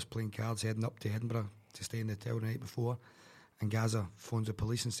we're on the bus playing cards, heading up to Edinburgh to stay in the hotel the night before, and Gaza phones the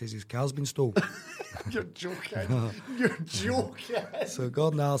police and says his car's been stolen. You're joking. You're joking. So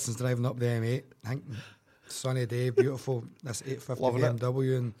Gordon Allison's driving up the M8, I think sunny day, beautiful, this 850 Loving it.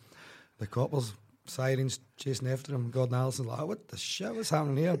 BMW, and the coppers, sirens chasing after him. Gordon Allison's like, "What the shit, what's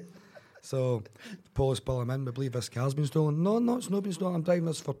happening here?" So the police pull him in. "We believe this car's been stolen." No, it's not been stolen. I'm driving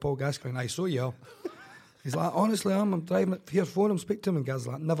this for Paul Gascoigne." "I saw you." He's like, "Honestly, I'm driving it here, phone him, speak to him." And Gaz's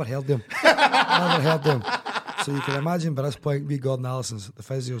like, "Never heard him." Never heard him. So you can imagine by this point, we Gordon Allison's, the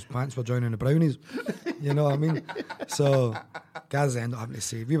physio's pants were drowning in the brownies. You know what I mean? So Gaz ended up having to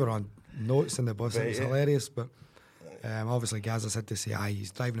say, we were on notes in the bus, it was hilarious, but obviously Gaz had to say, "Aye,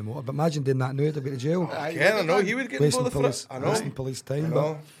 he's driving a motor." But imagine doing that now, to go to jail. Yeah, I know, he would get Wasting involved police, for it. I know. wasting police time.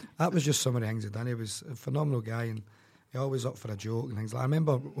 But that was just some of the things he'd done. He was a phenomenal guy, and he always up for a joke and things like that. I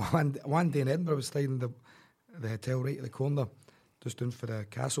remember one day in Edinburgh, I was staying in the hotel right at the corner, just down for the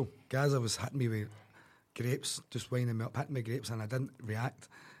castle. Gaza was hitting me with grapes, just winding me up, hitting me grapes, and I didn't react.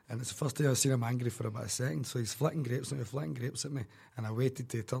 And it's the first time I've seen him angry for about a second. So he's flicking grapes at me, and I waited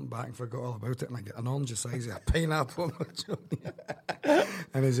till he turned back and forgot all about it, and I get an orange the size of a pineapple on my jaw.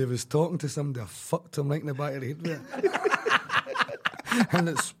 And as he was talking to somebody, I fucked him right in the back of the head with it. And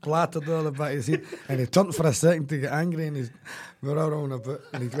it splattered all the back of his head. And he turned for a second to get angry, and we were all on about,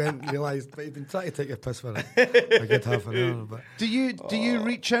 and he went and realised, but he'd been trying to take a piss for a good half an hour. But Do you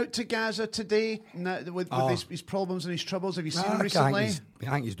reach out to Gaza today with his problems and his troubles? Have you seen him recently? I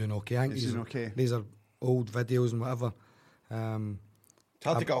think he's doing okay. I think He's doing okay. These are old videos and whatever. It's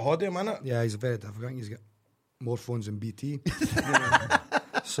hard to get a hold of him, isn't it? Yeah, he's very difficult. I think he's got more phones than BT.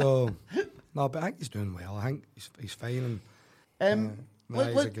 So No, but I think he's doing well. I think he's fine. And he's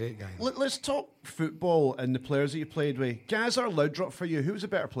a great guy. Let's talk football and the players that you played with. Gazza or Laudrup for you? Who was a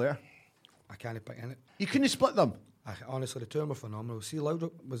better player? I can't pick in it. You couldn't split them? Honestly, the two of them were phenomenal. See,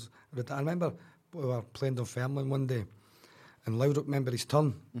 Laudrup was... I remember we were playing Dunfermline one day, and Laudrup, remember his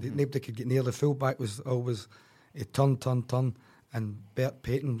turn. Nobody could get near the fullback. Was always a turn, and Bert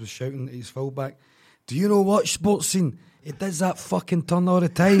Payton was shouting at his fullback, "Do you know what, sports scene? It does that fucking turn all the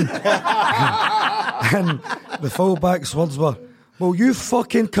time." And the fullback's words were, "Well, you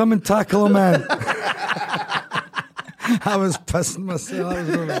fucking come and tackle him, man." I was pissing myself. I was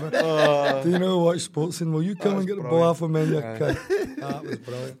really, do you know what, sports scene? Will you come and get the ball off him, man? That was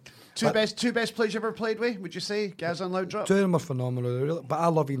brilliant. Two best players you ever played with, would you say, Gazza and Laudrup? Two of them are phenomenal, really. But I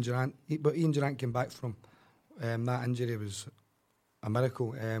love Ian Durant. But Ian Durant came back from that injury was a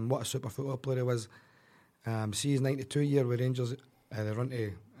miracle. What a super football player he was. See his 92 year with Rangers, they run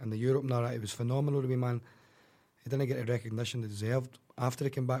to in the Europe and all that. It was phenomenal to me, man. He didn't get the recognition he deserved after he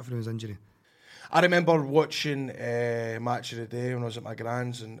came back from his injury. I remember watching Match of the Day when I was at my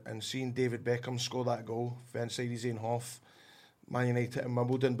grand's and seeing David Beckham score that goal for inside his own half, Man United and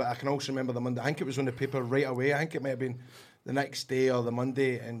Wimbledon. But I can also remember the Monday, I think it was on the paper right away, I think it might have been the next day or the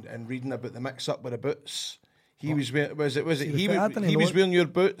Monday, and reading about the mix-up with the boots. He was wearing, was it he was wearing your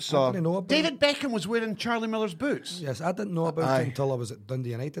boots? I didn't know about David Beckham was wearing Charlie Miller's boots? Yes, I didn't know about it until I was at Dundee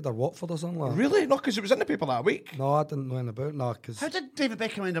United or Watford or something like that. Really? No, because it was in the paper that week. No, I didn't know anything about it. No, cause how did David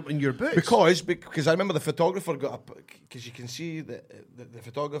Beckham end up in your boots? Because I remember the photographer got up, because you can see the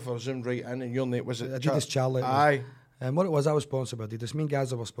photographer zoomed right in, and your name was it Adidas Charlie. Aye. And what it was, I was sponsored by Adidas. Me and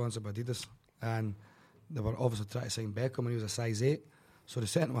Gazza were sponsored by Adidas, and they were obviously trying to sign Beckham, and he was a size 8. So they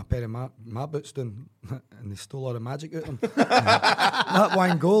sent him a pair of my boots down, and they stole all the magic out of him. That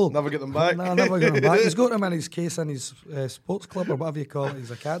one goal. Never get them back. No, never get them back. He's got them in his case in his sports club, or whatever you call it,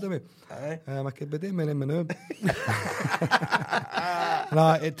 his academy. Aye. I could be doing him now.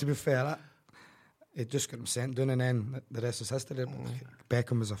 No, to be fair, it just got him sent down, and then the rest is history.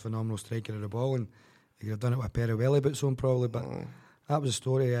 Beckham was a phenomenal striker of the ball, and he could have done it with a pair of welly boots on probably, but that was a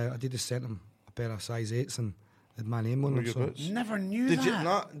story. I did just sent him a pair of size 8s and had my name on them. So. Never knew did that. You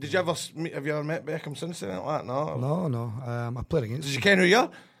not? Did you ever have you ever met Beckham since then? Like that? No. No. I played against him. Did you ken who you are?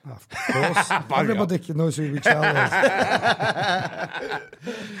 Of course. Everybody knows who Charlie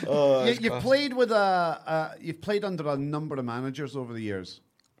is. You've played with you've played under a number of managers over the years.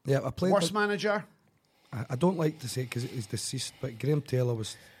 Yeah, I played. Worst manager? I don't like to say it because he's deceased, but Graham Taylor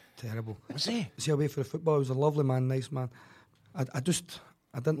was terrible. Was he? Was he away for the football? He was a lovely man, nice man.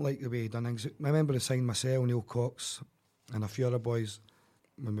 I didn't like the way he done things. I remember he signed myself, Neil Cox, and a few other boys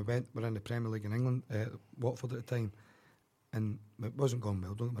when we were in the Premier League in England, Watford at the time, and it wasn't going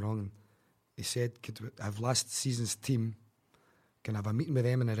well, don't get me wrong. And he said, could we have last season's team, can I have a meeting with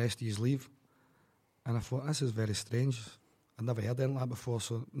them and the rest of you leave? And I thought, this is very strange. I'd never heard anything like that before,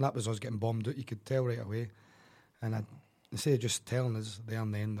 so that was us getting bombed out. You could tell right away. And instead of just telling us there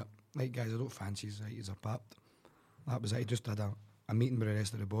and then that, right guys, I don't fancy you, right, he's a pap. That was it. He just had a meeting with the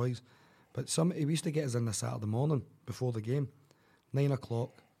rest of the boys. But we used to get us in the Saturday morning before the game, 9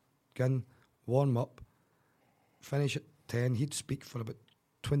 o'clock, go warm up, finish at 10. He'd speak for about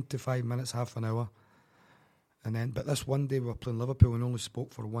 25 minutes, half an hour. And then, but this one day we were playing Liverpool and only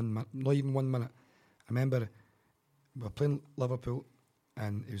spoke for 1 minute, not even 1 minute. I remember we were playing Liverpool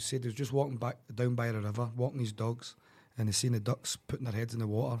and he said he was just walking back down by the river, walking his dogs, and he seen the ducks putting their heads in the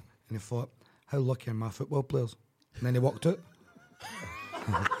water, and he thought, how lucky are my football players? And then he walked out.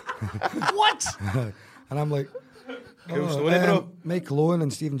 What? And I'm like, cool story, bro. Michael Owen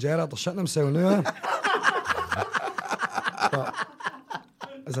and Stephen Gerrard are shitting themselves now. But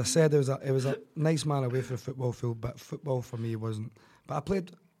as I said, it was a nice man away from the football field, but football for me wasn't. But I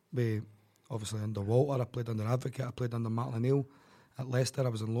played with, obviously, under Walter, I played under Advocate, I played under Martin O'Neill at Leicester. I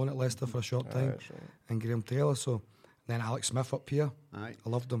was on loan at Leicester for a short time, right. And Graham Taylor. So then Alex Smith up here. Aye. I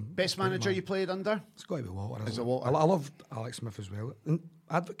loved him. Best manager you played under? It's got to be Walter. Is it Walter? I loved Alex Smith as well. And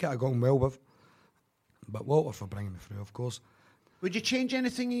Advocate I got on well with, but Walter for bringing me through, of course. Would you change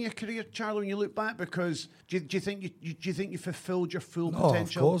anything in your career, Charlie, when you look back? Because do you think you fulfilled your full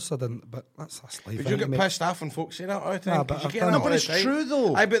potential? Of course I didn't. But that's life. Did you get pissed off when folks say that all the time? But it's true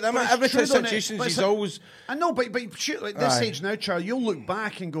though. I bet every situations he's always. I know, but shoot, like this age now, Charlie, you'll look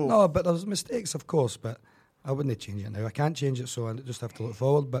back and go. No, but there's mistakes, of course. But I wouldn't change it now. I can't change it, so I just have to look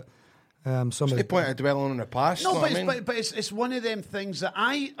forward. But what's the point of dwelling on the past? No, but it's one of them things that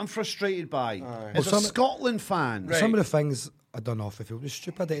I am frustrated by as a Scotland fan. Right. Some of the things I done off the field was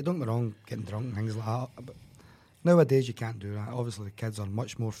stupid. Don't get me wrong, getting drunk and things like that. But nowadays you can't do that. Obviously the kids are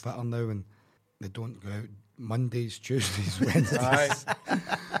much more fitter now and they don't go out Mondays, Tuesdays, Wednesdays.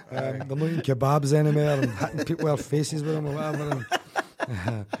 They're not eating kebabs anymore and hitting people with their faces with them or whatever.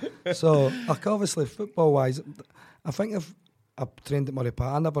 And, so, like, obviously, football-wise, I think if I trained at Murray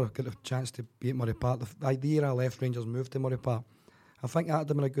Park, I never got a chance to be at Murray Park. The year I left Rangers, moved to Murray Park, I think that would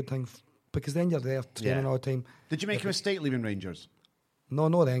have been a good thing because then you're there training all the time. Did you make a mistake leaving Rangers? No,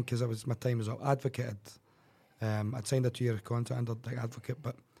 then, because my time was up. Advocate I'd signed a 2-year contract under the Advocate,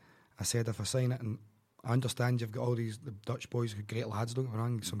 but I said if I sign it, and I understand you've got all the Dutch boys who are great lads, don't get me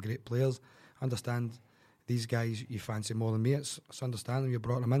wrong, some great players. I understand these guys you fancy more than me. It's understandable you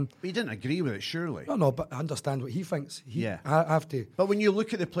brought them in. But you didn't agree with it, surely? No, but I understand what he thinks. I have to. But when you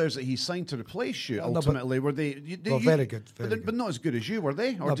look at the players that he signed to replace you, ultimately, were they... very good. But not as good as you, were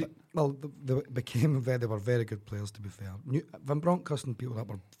they? Or they were very good players, to be fair. Van Bronckhorst and people that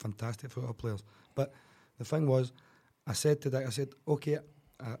were fantastic football players. But the thing was, I said to Dick, okay,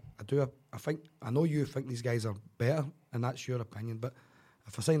 I know you think these guys are better, and that's your opinion, but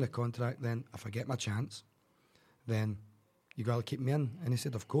if I sign a contract, then if I get my chance, then you got to keep me in. And he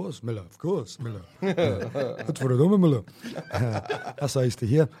said, of course, Miller. That's for a dummy, Miller. That's what I used to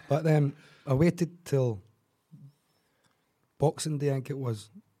hear. But then I waited till Boxing Day, I think it was,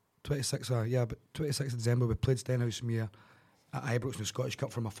 26th of December, we played Stenhousemuir at Ibrox in the Scottish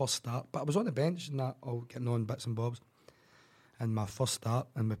Cup for my first start. But I was on the bench and that, all getting on bits and bobs. And my first start,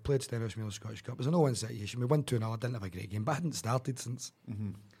 and we played Stenhousemuir in the Scottish Cup. It was a no-win situation. We won 2-0. I didn't have a great game, but I hadn't started since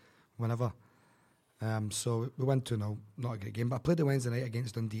whenever. So we won 2-0, not a great game. But I played the Wednesday night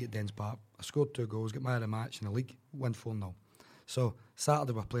against Dundee at Dens Park. I scored 2 goals, got my other match in the league, won 4-0. So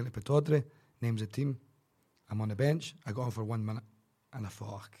Saturday we're playing at Pittodrie, names the team. I'm on the bench. I got on for 1 minute, and I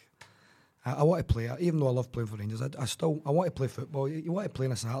thought, I want to play. Even though I love playing for Rangers, I want to play football. You want to play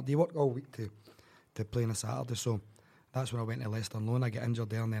on a Saturday. You work all week to play on a Saturday. So that's when I went to Leicester on loan. I get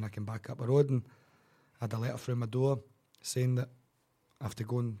injured there, and then I came back up the road, and I had a letter through my door saying that I have to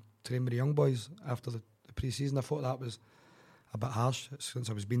go and train with the young boys after the pre-season. I thought that was a bit harsh since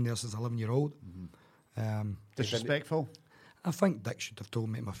I was been there since 11-year-old. Disrespectful? I think Dick should have told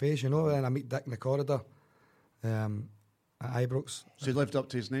me to my face, and I meet Dick in the corridor at Ibrox. So he lived up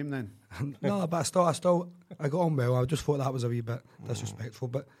to his name then? No, but I got on well. I just thought that was a wee bit disrespectful.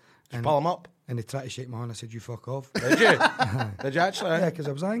 But did you pull him up? And he tried to shake my hand. I said, "You fuck off." Did you? Did you actually? Yeah, because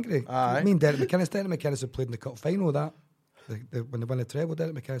I was angry. Aye. Me and Derek McInnes had played in the cup final. When they won the treble,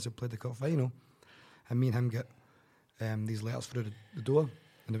 Derek McInnes had played the cup final, and me and him get these letters through the door,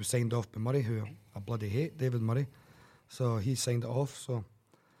 and it was signed off by Murray, who I bloody hate, David Murray. So he signed it off. So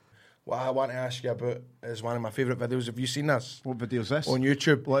what I want to ask you about is one of my favourite videos. Have you seen this? What video is this? On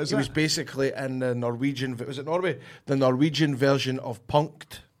YouTube. What is it? It was basically in the Norwegian... Was it Norway? The Norwegian version of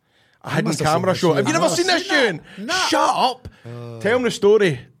Punked. A hidden camera show. Have you never seen this, Ewan? No. Shut up. Tell me the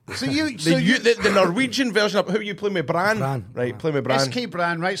story. So the Norwegian version of... Who are you playing with? Bran? Right, playing with Bran. SK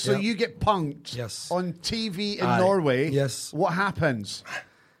Bran, right? So you get punked on TV in Norway. Yes. What happens?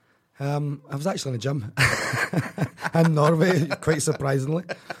 I was actually in the gym in Norway, quite surprisingly.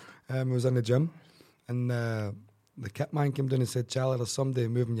 I was in the gym, and the kit man came down and said, "Charlie, there's somebody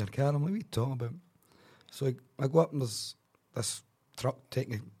moving your car." I'm like, "What are you talking about?" So I go up, and there's this truck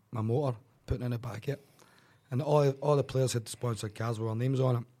taking my motor, putting it in the back, and all the players had sponsored cars with our names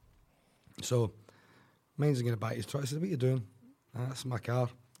on it. So mine's going to back his truck. I said, "What are you doing?" "That's my car."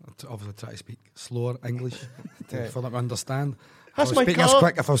 I obviously try to speak slower English for them to understand. That's my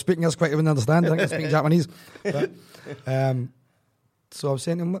car. If I was speaking as quick, they wouldn't understand. I think I speak Japanese. But, so I was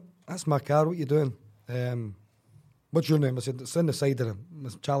saying to him, "That's my car, what are you doing? What's your name?" I said, "It's in the side of it.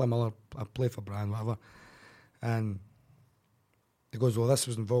 It's Charlie Miller, I play for Bran, whatever." And he goes, "Well, this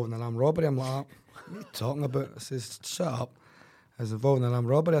was involved in an armed robbery." I'm like, "What are you talking about?" I says, "Shut up. I was involved in an armed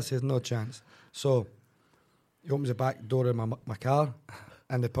robbery." I says, "No chance." So he opens the back door of my car,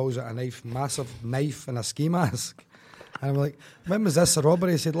 and he pulls out a knife, massive knife and a ski mask. And I'm like, "When was this a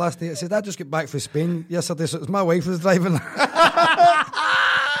robbery?" He said, "Last night." I said, "I just got back from Spain yesterday, so it was my wife who was driving."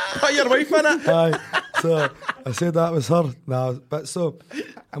 Put your wife in it? Aye. So I said that was her. No, but so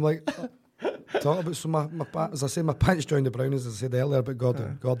I'm like, talking about, so as I say, my pants joined the Brownies, as I said earlier about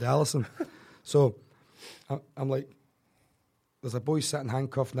Gordy Allison. So I'm like, there's a boy sitting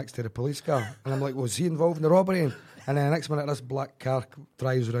handcuffed next to the police car, and I'm like, was he involved in the robbery? And then the next minute, this black car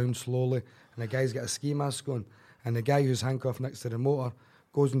drives around slowly, and the guy's got a ski mask on, and the guy who's handcuffed next to the motor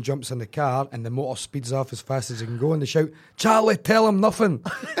goes and jumps in the car, and the motor speeds off as fast as he can go, and they shout, "Charlie, tell him nothing."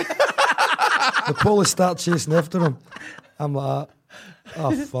 The police start chasing after him. I'm like,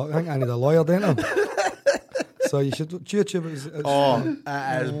 "Oh fuck, I think I need a lawyer, don't I?" So you should YouTube. It's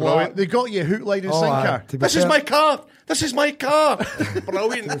That is What? brilliant. They got you hook, line and sinker. to be This is fair- my car. This is my car. To be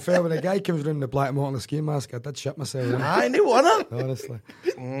Brilliant. fair, when the guy comes round in the black motor and the ski mask, I did shit myself. you know. I knew one. Honestly.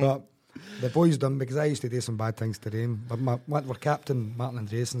 But the boys done, because I used to do some bad things to them. But our captain, Martin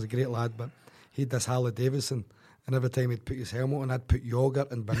Andreessen's a great lad, but he had this Harley Davidson, and every time he'd put his helmet on, I'd put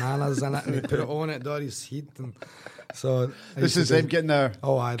yogurt and bananas in it, and he'd put it on it, do his heat. And so This is them getting their...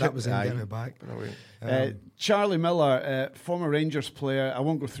 Oh, aye, that was them Aye. getting me back. Charlie Miller, former Rangers player. I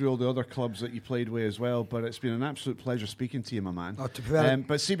won't go through all the other clubs that you played with as well, but it's been an absolute pleasure speaking to you, my man. Oh, to be fair-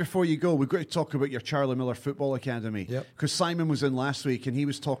 But see, before you go, we've got to talk about your Charlie Miller Football Academy. Yep. Because Simon was in last week and he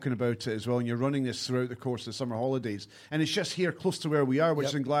was talking about it as well, and you're running this throughout the course of the summer holidays. And it's just here close to where we are, which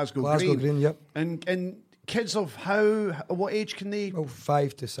is in Glasgow Green. Yep. And kids of what age can they? Well,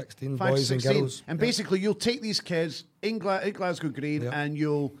 5 to 16, 5 to boys 16. and girls. And basically, you'll take these kids in Glasgow Green and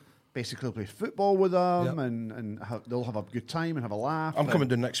you'll basically play football with them and they'll have a good time and have a laugh. I'm coming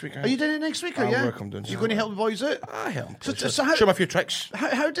down next week. Are you doing it next week? Are you? I'm doing. You're going to help the boys out? I help. So how, show them a few tricks.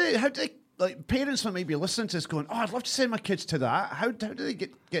 How do like parents that may be listening to this going, oh, I'd love to send my kids to that. How do they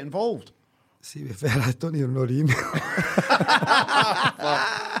get involved? See, to be fair, I don't even know the email.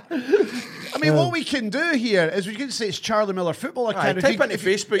 I mean, what we can do here is we can say it's Charlie Miller Football Academy. Type into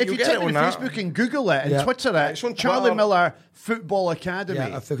Facebook, if you'll you get type it on into that. Facebook and Google it and Yeah. Twitter it, It's on Charlie Twitter. Miller Football Academy.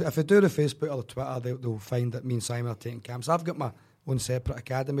 Yeah, if they do the Facebook or the Twitter, they'll find that me and Simon are taking camps. I've got my own separate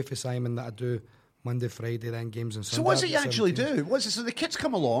academy for Simon that I do Monday, Friday, then games and Sunday. So what does it you I've got actually 17. do? What's it? So the kids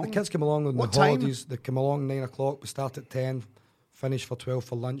come along. The kids come along on What the time? holidays. They come along 9 o'clock. We start at 10, finish for 12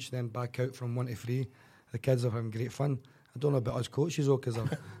 for lunch, then back out from 1 to 3. The kids are having great fun. I don't know about us coaches though, because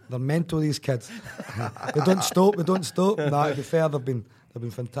they're mental, these kids. They don't stop. Nah, to be fair, they've been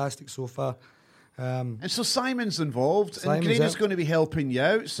fantastic so far. And so Simon's involved, and Simon's Grady's out. going to be helping you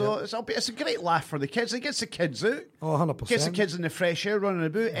out. So it's a great laugh for the kids. It gets the kids out. Oh, 100%. Gets the kids in the fresh air, running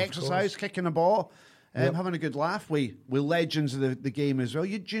about, exercise, kicking a ball, having a good laugh with legends of the game as well. Do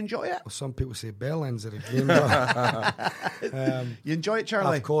you enjoy it? Well, some people say bell ends of the game. You enjoy it,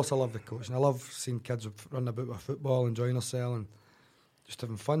 Charlie? Of course, I love the coaching. I love seeing kids running about with football, enjoying themselves, and just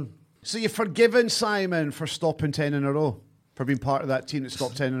having fun. So you've forgiven Simon for stopping 10 in a row, for being part of that team that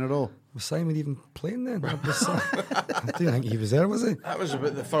stopped 10 in a row? Was Simon even playing then? I didn't think he was there, was he? That was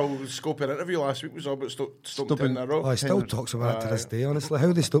about the full scope of the interview last week. Was all about stopping 10 in a row. Oh, he still talks about it to this day, honestly.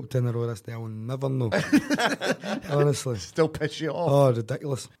 How they stopped 10 in a row this day, I will never know. Honestly. Still piss you off. Oh,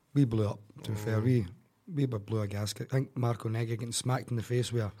 ridiculous. We blew up, to be fair. We blew a gasket. I think Marco Nega getting smacked in the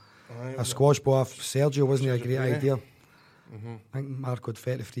face with a squash ball off Sergio wasn't a great idea. I think Marco had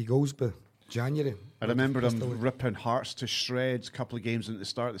 33 goals by January. I remember him ripping Hearts to shreds a couple of games at the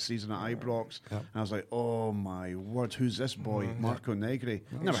start of the season at Ibrox. And I was like, oh my word, who's this boy? Marco Negri.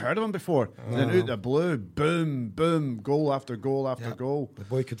 Never heard of him before. And then out the blue, boom, boom, goal after goal after goal. The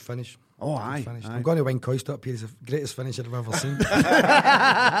boy could finish. Oh, He aye, could finish. aye. I'm going to win Coist up here. He's the greatest finisher I've ever seen.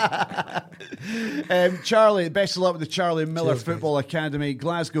 Charlie, best of luck with the Charlie Miller Cheers, Football Academy.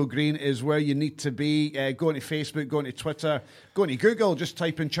 Glasgow Green is where you need to be. Go into Facebook, go into Twitter, go into Google, just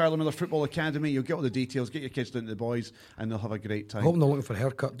type in Charlie Miller Football Academy. You'll get all the details, get your kids down to the boys, and they'll have a great time. I hope they're looking for a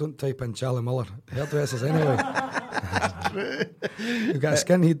haircut. Don't type in Charlie Miller hairdressers anyway. You've got a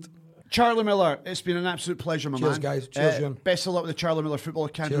skinhead. Charlie Miller, it's been an absolute pleasure, my Cheers, man. guys. Cheers, Jim. Best of luck with the Charlie Miller Football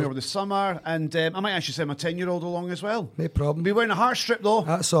Academy Cheers. over the summer. And I might actually send my 10-year-old along as well. No problem. Be wearing a heart strip, though.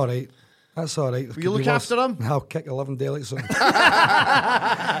 That's all right. That's all right. Will you look after him? I'll kick 11 daylights on him.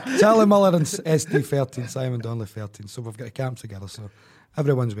 Charlie Miller and SD 13, Simon Donnelly 13. So we've got a camp together, so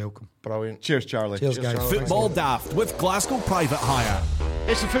everyone's welcome. Brilliant. Cheers, Charlie. Cheers, guys. Football Daft with Glasgow Private Hire.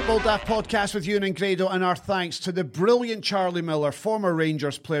 It's the Football Daft podcast with Ewan and Grado, and our thanks to the brilliant Charlie Miller, former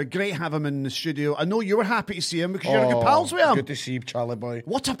Rangers player. Great to have him in the studio. I know you were happy to see him because you're good pals with him. Good to see you, Charlie boy.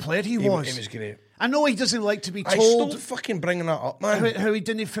 What a player he He was. was great. I know he doesn't like to be I told still fucking bringing that up, man. how he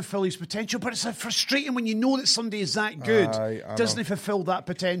didn't fulfil his potential, but it's frustrating when you know that somebody is that good, I doesn't know. fulfil that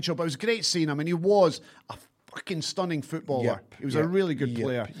potential. But it was great seeing him, and he was a fucking stunning footballer. Yep, He was a really good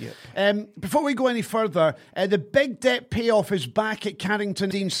player. yep. Before we go any further, the big debt payoff is back at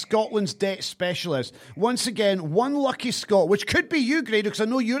Carrington Dean, Scotland's debt specialist. Once again, one lucky Scot, which could be you, Grado, because I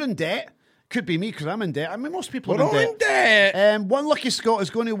know you're in debt. Could be me because I'm in debt. I mean, most people We're are all in in debt. One lucky Scot is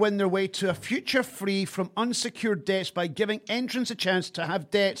going to win their way to a future free from unsecured debts by giving entrants a chance to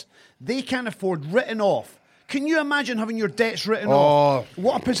have debts they can't afford written off. Can you imagine having your debts written off?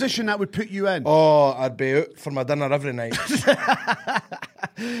 What a position that would put you in. Oh, I'd be out for my dinner every night.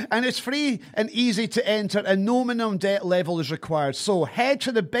 And it's free and easy to enter, and no minimum debt level is required. So head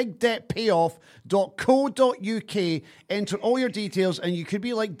to the bigdebtpayoff.co.uk, enter all your details, and you could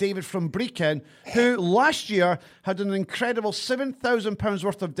be like David from Brecon, who last year had an incredible £7,000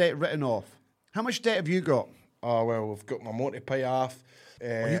 worth of debt written off. How much debt have you got? Oh, well, we've got my motor pay off.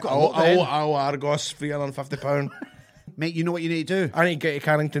 You've got a lot then. Argos, £350. Mate, you know what you need to do? I need to get to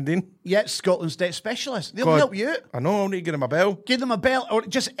Carrington Dean. Yeah, Scotland's debt specialist. They'll help you. I know, I need to give them a bell. Give them a bell, or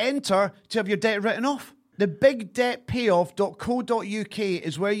just enter to have your debt written off. The bigdebtpayoff.co.uk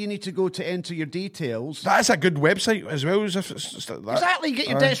is where you need to go to enter your details. That's a good website as well. As if it's that. Exactly, get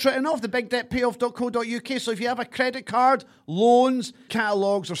your debts written off, the bigdebtpayoff.co.uk. So if you have a credit card, loans,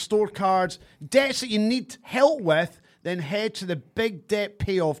 catalogues or store cards, debts that you need help with, then head to the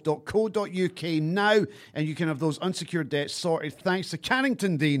bigdebtpayoff.co.uk now, and you can have those unsecured debts sorted thanks to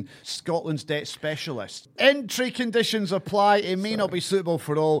Carrington Dean, Scotland's debt specialist. Entry conditions apply. It may not be suitable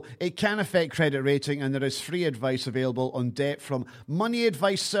for all. It can affect credit rating, and there is free advice available on debt from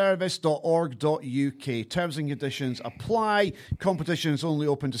moneyadviceservice.org.uk. Terms and conditions apply. Competition is only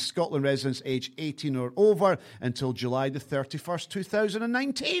open to Scotland residents aged 18 or over until July the 31st,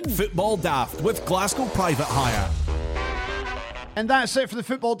 2019. Football Daft with Glasgow Private Hire. And that's it for the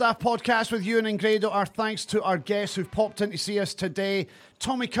Football Daft podcast with Ewan and Grado. Our thanks to our guests who've popped in to see us today.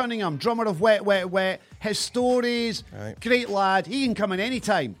 Tommy Cunningham, drummer of Wet, Wet, Wet. His stories, great lad. He can come in any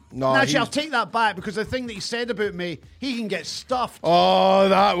time. No, actually, I'll take that back because the thing that he said about me, he can get stuffed. Oh,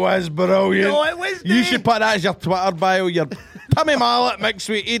 that was brilliant. No, it was You should put that as your Twitter bio. Your Timmy Mallet mixed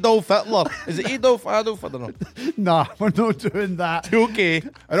with Adolf Hitler. Is it Adolf? I don't know. Nah, we're not doing that. Okay.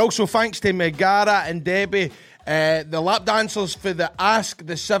 And also thanks to Megara and Debbie, the lap dancers, for the Ask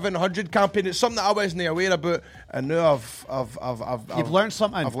the 700 campaign. It's something that I wasn't aware about, and now You've learned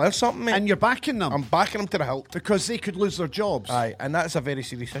something. I've learned something, mate. And you're backing them. I'm backing them to the hilt. Because they could lose their jobs. Aye, and that's a very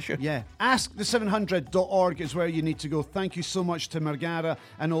serious issue. Yeah. AskThe700.org is where you need to go. Thank you so much to Megara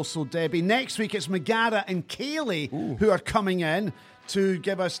and also Debbie. Next week it's Megara and Kaylee who are coming in to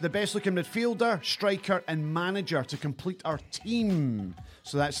give us the best looking midfielder, striker and manager to complete our team.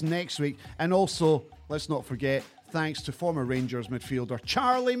 So that's next week. And also, let's not forget, thanks to former Rangers midfielder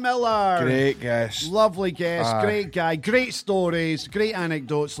Charlie Miller. Great guest. Lovely guest, great guy, great stories, great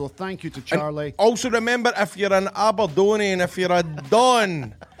anecdotes. So thank you to Charlie. And also remember, if you're an Aberdonian, if you're a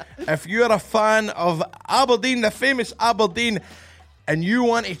Don, if you're a fan of Aberdeen, the famous Aberdeen, and you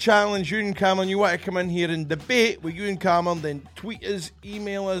want to challenge Ewan Cameron, you want to come in here and debate with Ewan Cameron, then tweet us,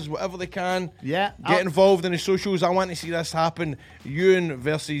 email us, whatever they can. Yeah. Get involved in the socials. I want to see this happen. Ewan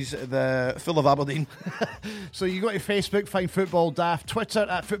versus the Full of Aberdeen. So you go to Facebook, find Football Daft, Twitter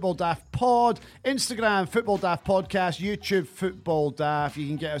at Football Daft Pod, Instagram Football Daft Podcast, YouTube Football Daft. You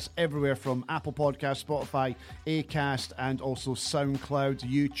can get us everywhere from Apple Podcasts, Spotify, Acast, and also SoundCloud,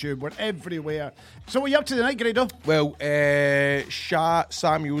 YouTube. We're everywhere. So what are you up to tonight, Grado? Well, Shah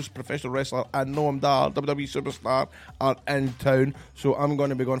Samuels, professional wrestler, and Noam Dar, WWE superstar, are in town. So I'm going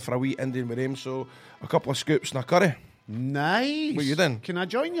to be going for a wee Indian with him. So a couple of scoops and a curry. Nice. What you doing? Can I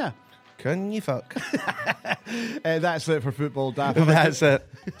join you? Can you fuck? That's it for Football Daft. That's it.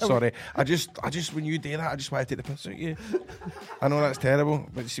 Sorry. I just when you do that, I just want to take the piss out of you. I know that's terrible,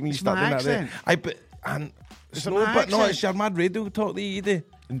 but see when you start doing accent. that there. It's your mad radio talk that you do.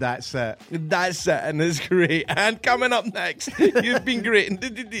 That's it. That's it, and it's great. And coming up next, you've been great. And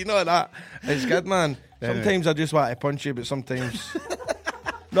did you know that? It's good, man. Sometimes I just want to punch you, but sometimes...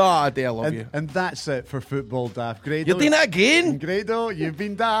 No, I do. I love you. And that's it for Football Daft. Grado, you're doing it again. Grado, you've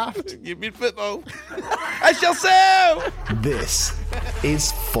been daft. You've been football. It's yourself. This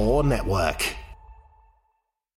is 4 Network.